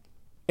what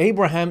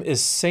Abraham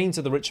is saying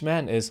to the rich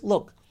man is,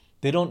 look,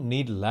 they don't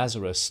need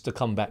Lazarus to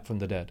come back from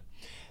the dead.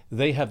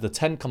 They have the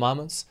 10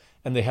 Commandments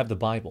and they have the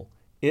Bible.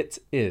 It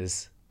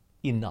is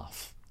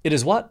enough. It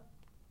is what?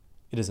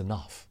 It is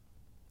enough.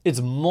 It's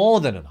more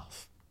than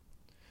enough.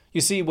 You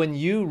see, when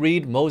you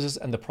read Moses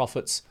and the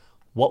prophets,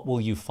 what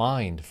will you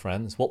find,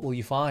 friends? What will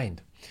you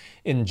find?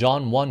 In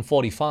John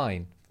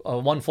 1:45,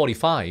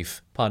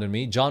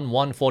 John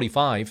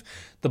 1:45,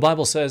 the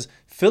Bible says,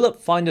 Philip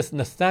findeth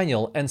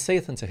Nathanael and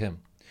saith unto him,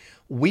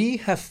 We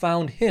have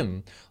found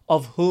him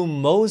of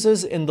whom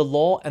Moses in the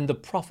law and the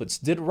prophets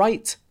did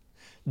write,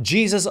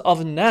 Jesus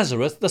of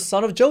Nazareth, the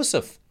son of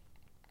Joseph.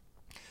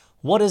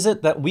 What is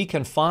it that we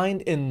can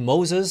find in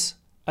Moses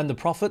and the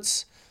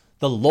prophets,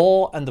 the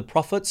law and the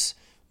prophets?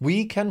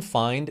 We can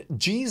find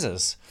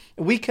Jesus.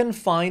 We can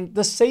find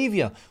the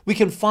Savior. We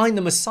can find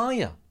the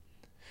Messiah.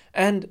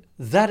 And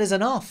that is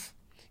enough.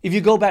 If you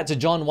go back to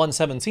John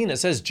 1:17, it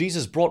says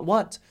Jesus brought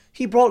what?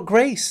 He brought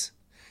grace.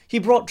 He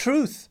brought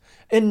truth.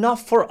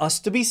 Enough for us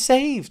to be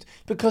saved,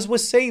 because we're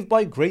saved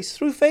by grace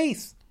through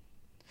faith.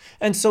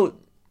 And so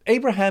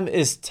Abraham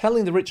is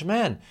telling the rich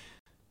man,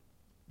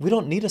 we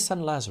don't need to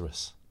send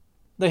Lazarus.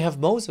 They have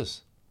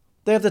Moses.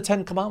 They have the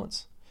 10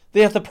 Commandments.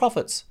 They have the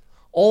prophets,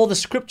 all the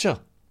scripture.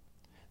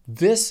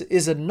 This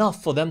is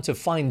enough for them to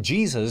find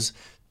Jesus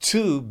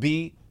to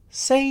be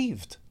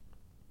saved.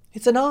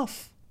 It's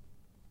enough.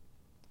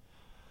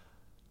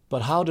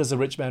 But how does the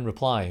rich man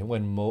reply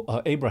when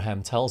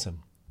Abraham tells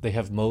him they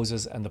have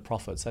Moses and the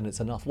prophets and it's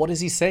enough? What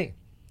does he say?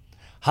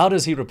 How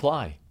does he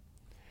reply?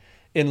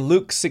 In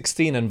Luke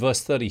 16 and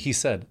verse 30, he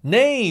said,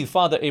 Nay,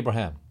 Father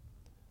Abraham,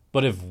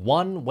 but if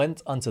one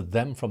went unto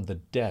them from the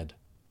dead,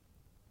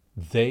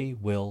 they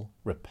will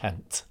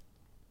repent.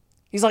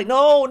 He's like,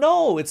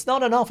 no, it's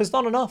not enough. It's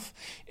not enough.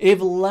 If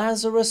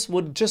Lazarus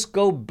would just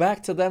go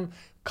back to them,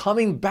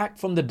 coming back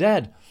from the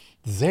dead,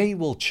 they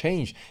will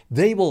change.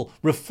 They will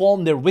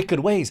reform their wicked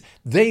ways.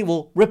 They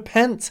will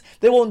repent.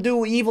 They won't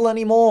do evil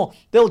anymore.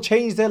 They'll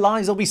change their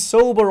lives. They'll be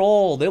sober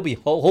all. They'll be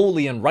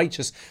holy and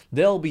righteous.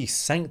 They'll be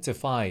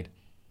sanctified.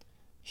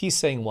 He's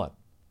saying what?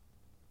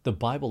 The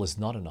Bible is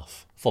not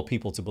enough for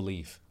people to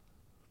believe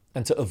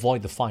and to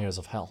avoid the fires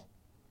of hell.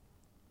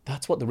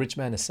 That's what the rich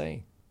man is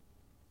saying.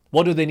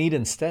 What do they need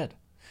instead?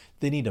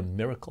 They need a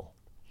miracle.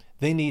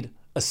 They need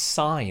a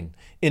sign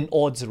in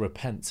order to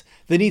repent.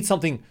 They need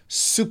something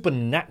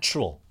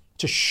supernatural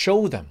to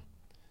show them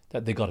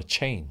that they got to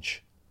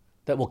change.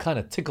 That will kind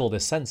of tickle their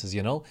senses,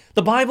 you know.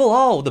 The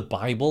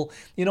Bible.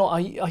 You know,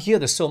 I hear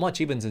this so much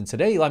even in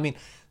today. I mean,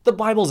 the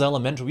Bible's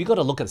elementary. We got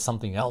to look at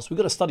something else. We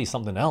got to study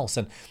something else.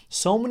 And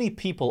so many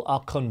people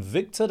are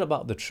convicted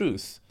about the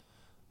truth,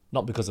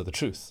 not because of the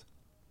truth,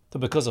 but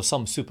because of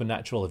some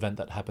supernatural event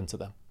that happened to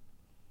them.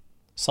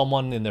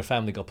 Someone in their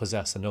family got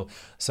possessed, and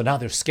so now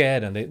they're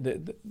scared and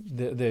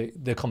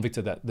they're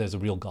convicted that there's a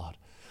real God.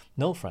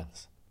 No,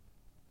 friends,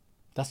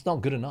 that's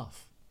not good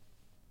enough.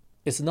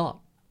 It's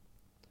not.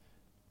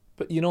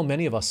 But you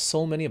know,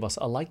 so many of us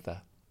are like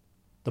that.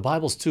 The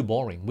Bible's too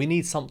boring. We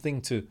need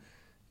something to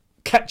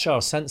catch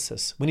our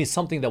senses. We need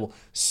something that will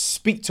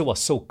speak to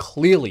us so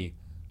clearly.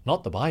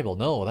 Not the Bible.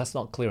 No, that's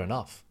not clear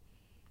enough.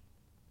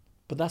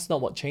 But that's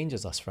not what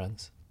changes us,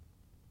 friends.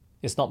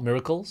 It's not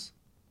miracles,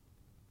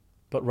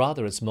 but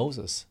rather it's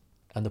Moses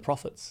and the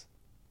prophets.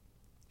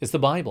 It's the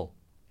Bible.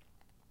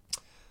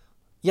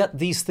 Yet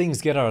these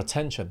things get our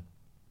attention,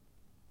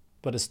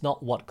 but it's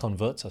not what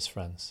converts us,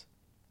 friends.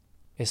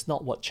 It's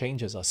not what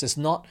changes us. It's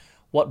not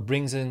what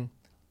brings in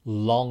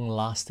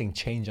long-lasting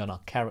change on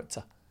our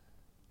character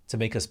to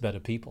make us better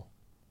people.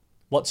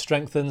 What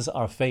strengthens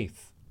our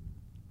faith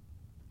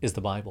is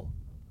the Bible.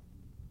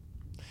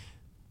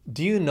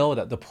 Do you know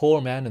that the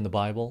poor man in the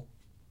Bible,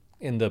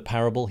 in the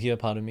parable here,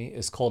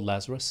 is called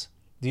Lazarus?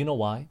 Do you know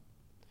why?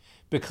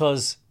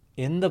 Because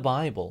in the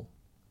Bible,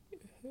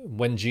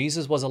 when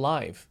Jesus was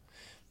alive,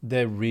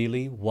 there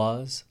really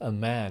was a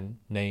man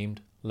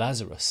named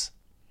Lazarus.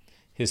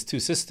 His two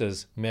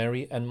sisters,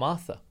 Mary and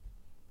Martha.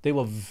 They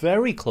were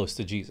very close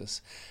to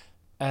Jesus.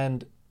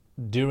 And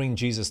during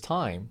Jesus'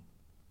 time,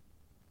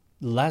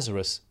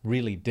 Lazarus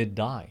really did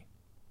die.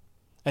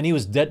 And he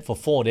was dead for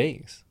 4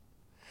 days.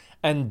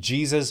 And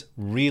Jesus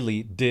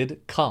really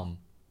did come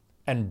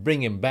and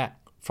bring him back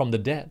from the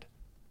dead.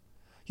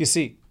 You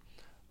see,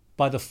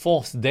 by the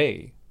 4th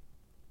day,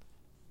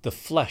 the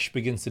flesh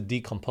begins to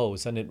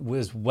decompose, and it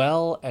was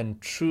well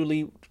and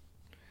truly,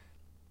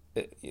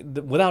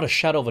 without a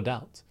shadow of a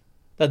doubt,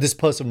 that this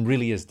person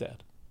really is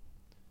dead.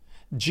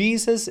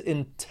 Jesus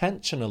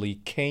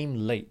intentionally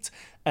came late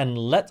and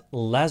let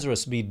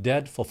Lazarus be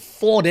dead for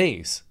 4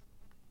 days,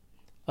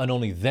 and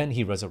only then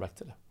he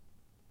resurrected him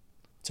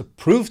to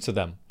prove to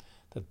them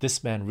that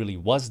this man really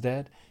was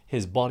dead.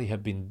 His body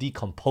had been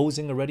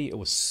decomposing already. It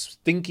was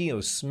stinky, it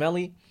was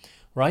smelly,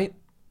 right?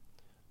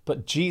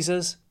 But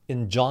Jesus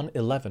in John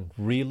 11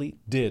 really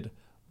did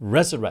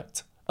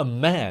resurrect a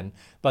man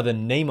by the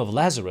name of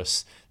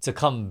Lazarus to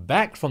come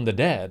back from the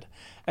dead.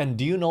 And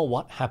do you know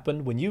what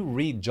happened when you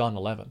read John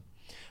 11?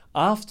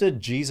 After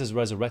Jesus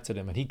resurrected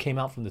him and he came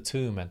out from the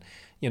tomb and,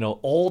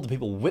 all the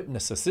people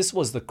witnessed this. This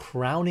was the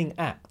crowning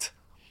act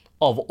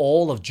of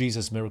all of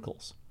Jesus'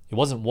 miracles. He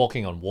wasn't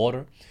walking on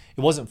water.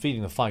 It wasn't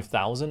feeding the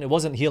 5,000. It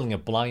wasn't healing a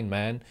blind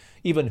man,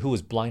 even who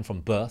was blind from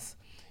birth.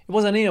 It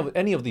wasn't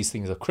any of these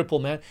things, a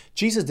crippled man.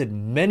 Jesus did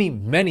many,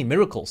 many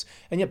miracles,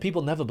 and yet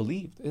people never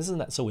believed. Isn't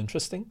that so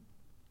interesting?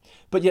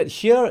 But yet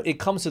here it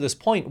comes to this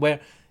point where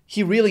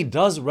he really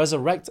does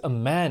resurrect a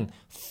man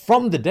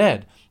from the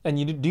dead.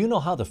 And do you know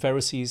how the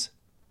Pharisees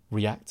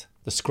react?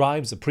 The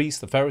scribes, the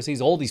priests, the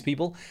Pharisees, all these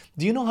people.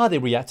 Do you know how they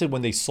reacted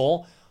when they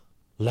saw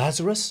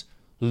Lazarus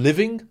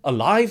living,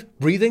 alive,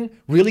 breathing,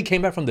 really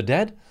came back from the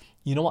dead?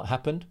 You know what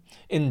happened?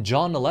 In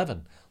John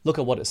 11, look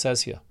at what it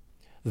says here.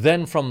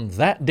 Then from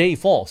that day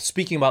forth,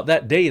 speaking about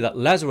that day that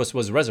Lazarus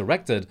was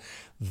resurrected,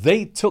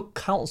 they took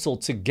counsel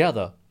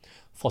together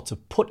for to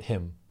put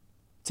him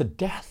to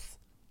death.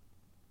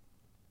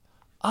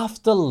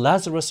 After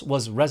Lazarus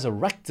was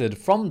resurrected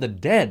from the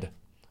dead,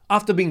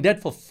 after being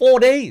dead for 4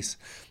 days,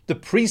 the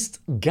priests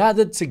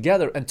gathered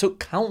together and took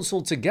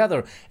counsel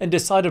together and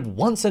decided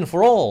once and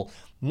for all,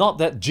 not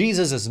that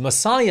Jesus is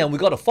Messiah and we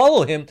got to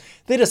follow him.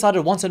 They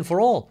decided once and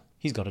for all,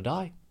 he's got to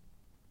die.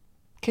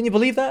 Can you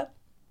believe that?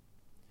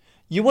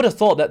 You would have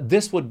thought that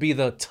this would be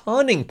the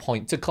turning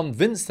point to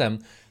convince them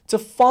to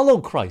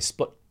follow Christ,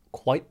 but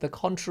quite the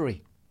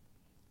contrary.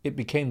 It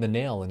became the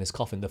nail in his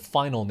coffin, the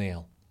final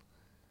nail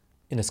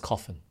in his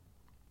coffin.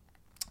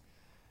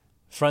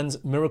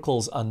 Friends,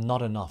 miracles are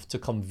not enough to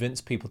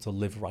convince people to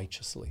live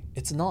righteously.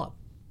 It's not.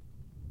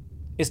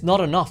 It's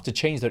not enough to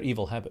change their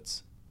evil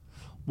habits.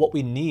 What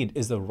we need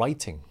is the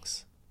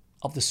writings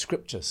of the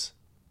scriptures,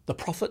 the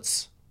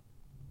prophets,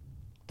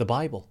 the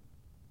Bible.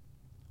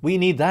 We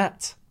need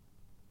that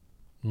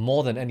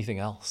more than anything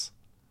else.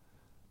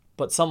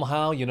 But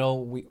somehow,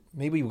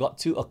 we got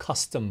too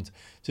accustomed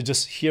to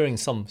just hearing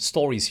some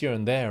stories here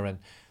and there, and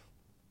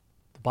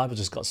the Bible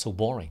just got so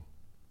boring.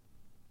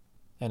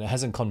 And it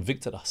hasn't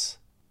convicted us,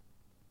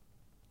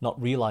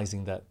 not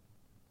realizing that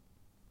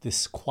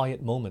this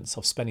quiet moments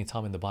of spending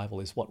time in the Bible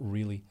is what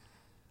really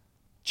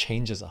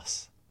changes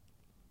us.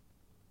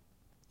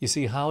 You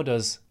see, how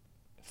does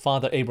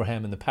Father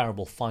Abraham in the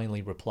parable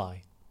finally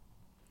reply?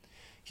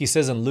 He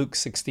says in Luke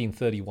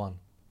 16:31,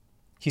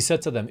 he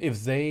said to them,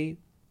 if they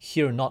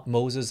hear not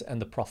Moses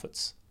and the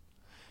prophets,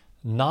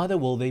 neither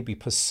will they be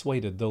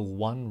persuaded though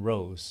one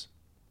rose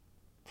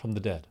from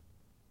the dead.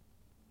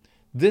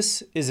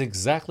 This is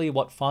exactly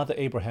what Father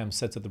Abraham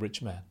said to the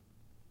rich man.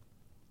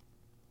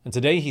 And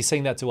today he's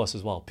saying that to us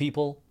as well.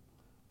 People,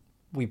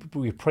 we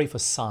pray for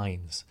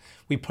signs.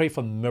 We pray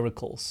for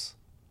miracles.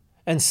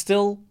 And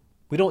still,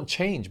 we don't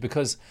change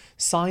because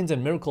signs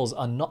and miracles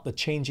are not the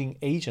changing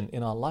agent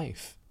in our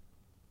life.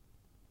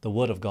 The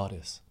Word of God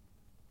is.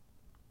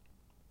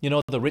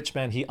 The rich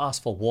man, he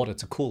asked for water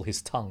to cool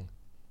his tongue,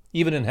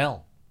 even in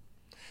hell.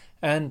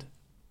 And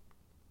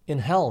in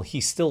hell,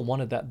 he still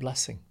wanted that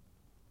blessing.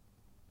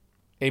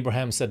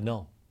 Abraham said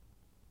no.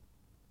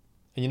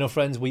 And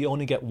friends, we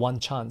only get one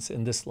chance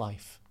in this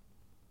life.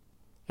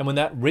 And when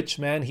that rich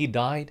man, he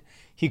died,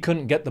 he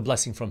couldn't get the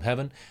blessing from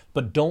heaven.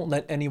 But don't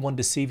let anyone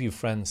deceive you,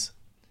 friends.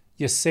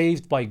 You're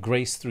saved by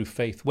grace through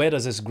faith. Where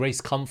does this grace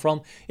come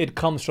from? It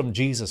comes from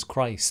Jesus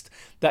Christ.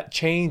 That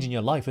change in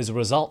your life is a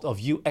result of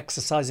you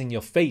exercising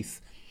your faith.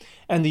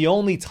 And the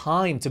only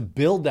time to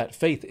build that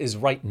faith is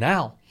right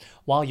now,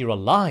 while you're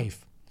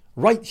alive,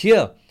 right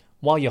here,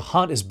 while your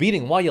heart is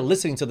beating, while you're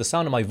listening to the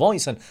sound of my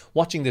voice and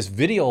watching this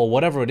video or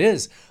whatever it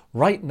is.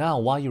 Right now,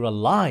 while you're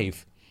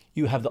alive,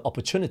 you have the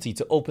opportunity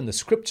to open the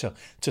scripture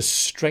to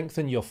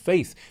strengthen your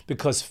faith,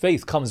 because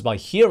faith comes by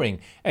hearing,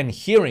 and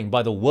hearing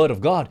by the word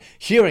of God,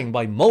 hearing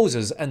by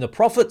Moses and the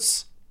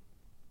prophets.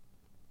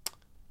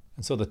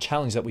 And so the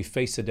challenge that we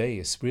face today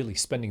is really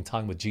spending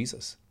time with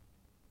Jesus,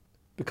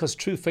 because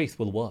true faith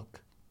will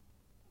work.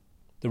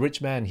 The rich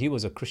man, he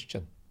was a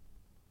Christian.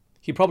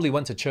 He probably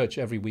went to church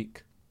every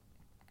week,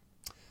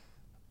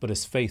 but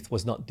his faith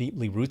was not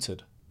deeply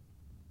rooted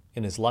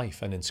in his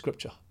life and in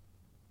scripture.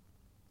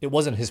 It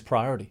wasn't his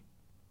priority.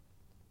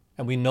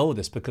 And we know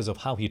this because of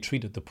how he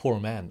treated the poor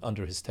man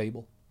under his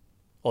table,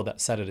 or that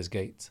sat at his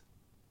gate.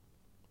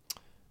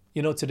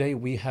 Today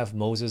we have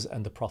Moses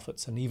and the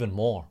prophets, and even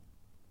more.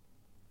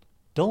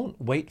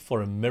 Don't wait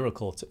for a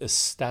miracle to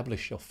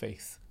establish your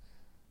faith.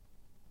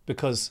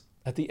 Because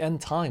at the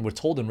end time, we're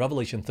told in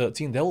Revelation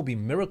 13, there will be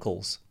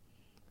miracles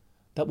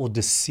that will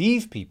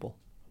deceive people.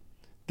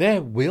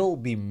 There will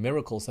be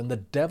miracles, and the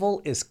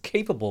devil is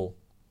capable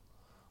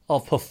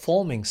of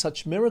performing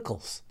such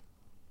miracles.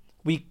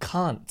 We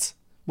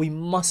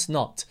must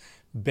not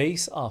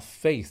base our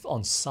faith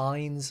on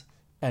signs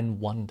and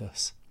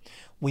wonders.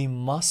 We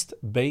must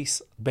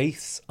base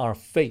our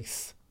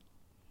faith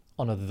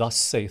on a thus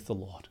saith the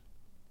Lord.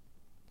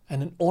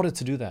 And in order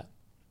to do that,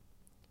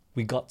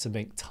 we got to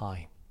make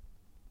time.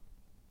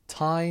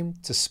 Time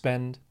to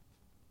spend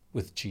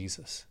with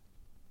Jesus.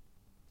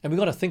 And we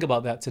got to think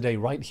about that today,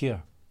 right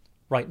here,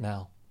 right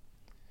now.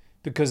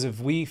 Because if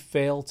we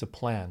fail to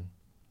plan,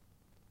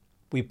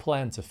 we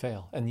plan to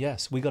fail. And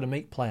yes, we got to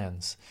make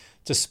plans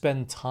to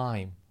spend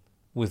time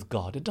with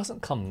God. It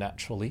doesn't come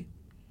naturally.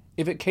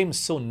 If it came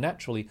so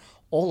naturally,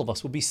 all of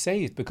us would be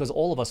saved because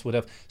all of us would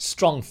have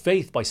strong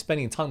faith by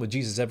spending time with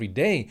Jesus every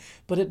day.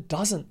 But it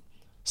doesn't.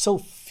 So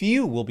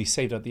few will be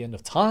saved at the end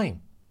of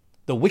time.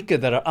 The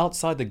wicked that are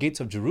outside the gates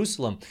of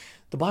Jerusalem,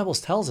 the Bible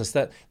tells us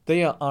that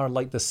they are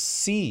like the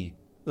sea,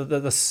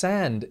 the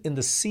sand in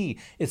the sea.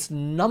 It's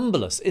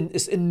numberless,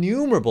 it's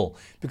innumerable,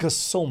 because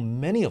so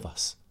many of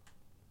us,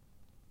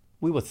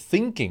 we were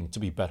thinking to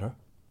be better,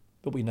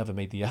 but we never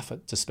made the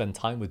effort to spend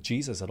time with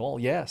Jesus at all.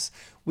 Yes,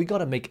 we got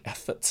to make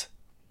effort.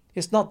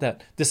 It's not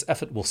that this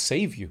effort will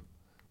save you,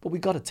 but we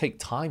got to take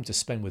time to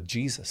spend with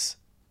Jesus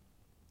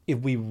if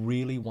we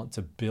really want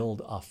to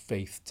build our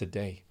faith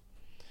today.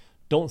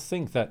 Don't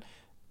think that,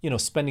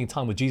 spending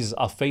time with Jesus,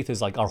 our faith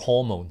is like our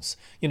hormones.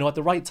 At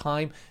the right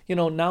time,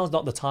 now's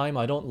not the time.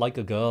 I don't like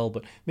a girl,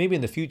 but maybe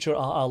in the future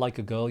I'll like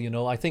a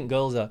girl. I think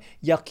girls are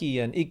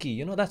yucky and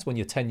icky. That's when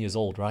you're 10 years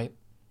old, right?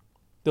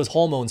 Those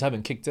hormones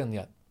haven't kicked in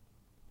yet.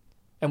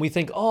 And we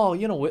think,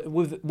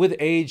 with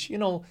age,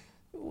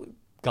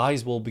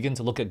 guys will begin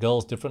to look at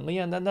girls differently.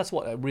 And then that's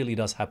what really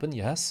does happen,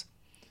 yes.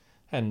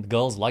 And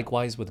girls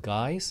likewise with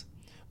guys.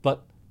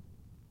 But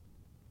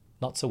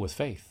not so with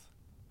faith.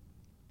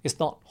 It's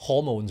not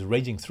hormones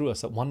raging through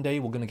us that one day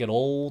we're going to get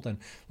old and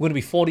we're going to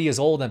be 40 years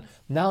old and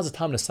now's the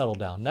time to settle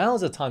down.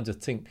 Now's the time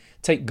to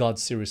take God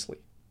seriously.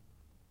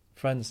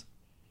 Friends,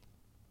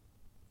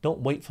 don't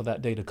wait for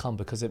that day to come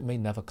because it may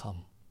never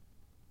come.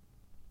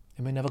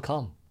 It may never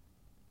come.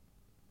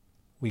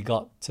 We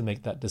got to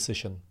make that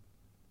decision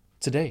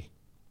today,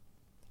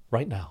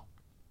 right now,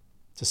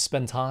 to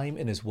spend time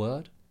in His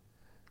Word,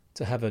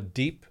 to have a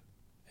deep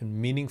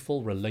and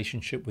meaningful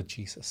relationship with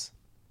Jesus.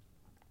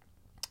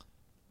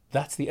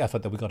 That's the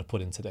effort that we've got to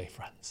put in today,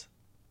 friends.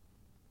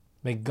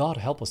 May God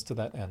help us to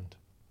that end.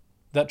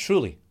 That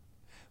truly,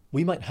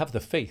 we might have the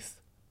faith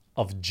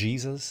of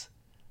Jesus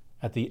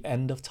at the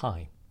end of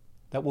time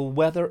that will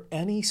weather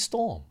any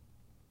storm,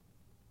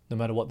 no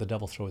matter what the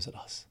devil throws at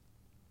us.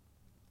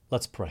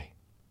 Let's pray.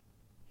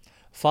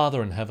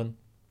 Father in heaven,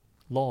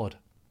 Lord,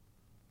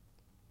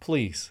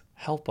 please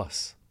help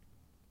us.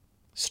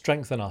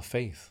 Strengthen our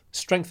faith.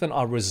 Strengthen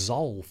our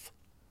resolve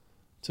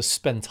to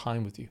spend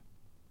time with you.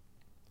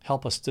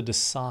 Help us to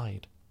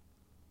decide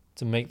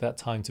to make that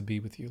time to be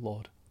with you,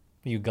 Lord.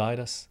 May you guide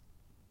us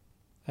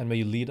and may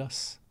you lead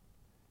us.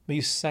 May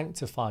you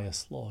sanctify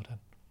us, Lord. And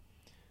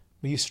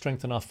may you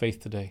strengthen our faith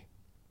today,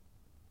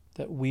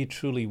 that we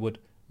truly would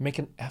make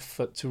an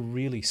effort to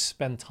really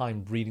spend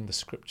time reading the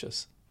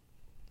Scriptures.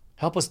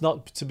 Help us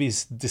not to be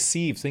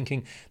deceived,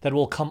 thinking that it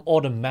will come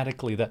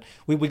automatically, that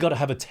we got to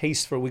have a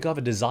taste for it, we got to have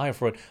a desire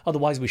for it,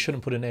 otherwise we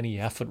shouldn't put in any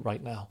effort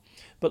right now.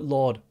 But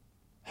Lord,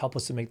 help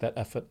us to make that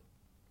effort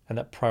and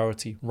that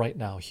priority right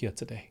now, here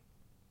today.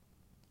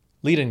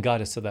 Lead and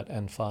guide us to that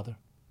end, Father.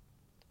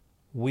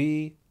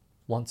 We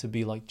want to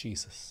be like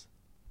Jesus.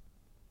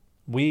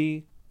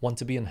 We want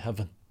to be in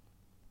heaven.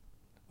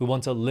 We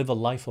want to live a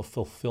life of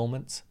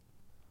fulfillment.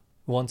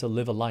 We want to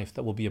live a life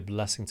that will be a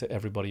blessing to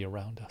everybody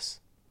around us.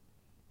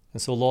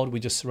 And so, Lord, we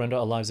just surrender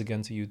our lives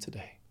again to you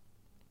today.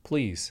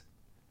 Please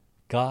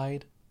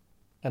guide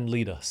and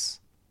lead us,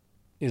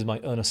 is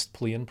my earnest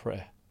plea and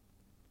prayer.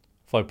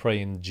 For I pray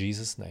in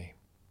Jesus' name.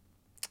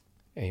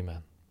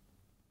 Amen.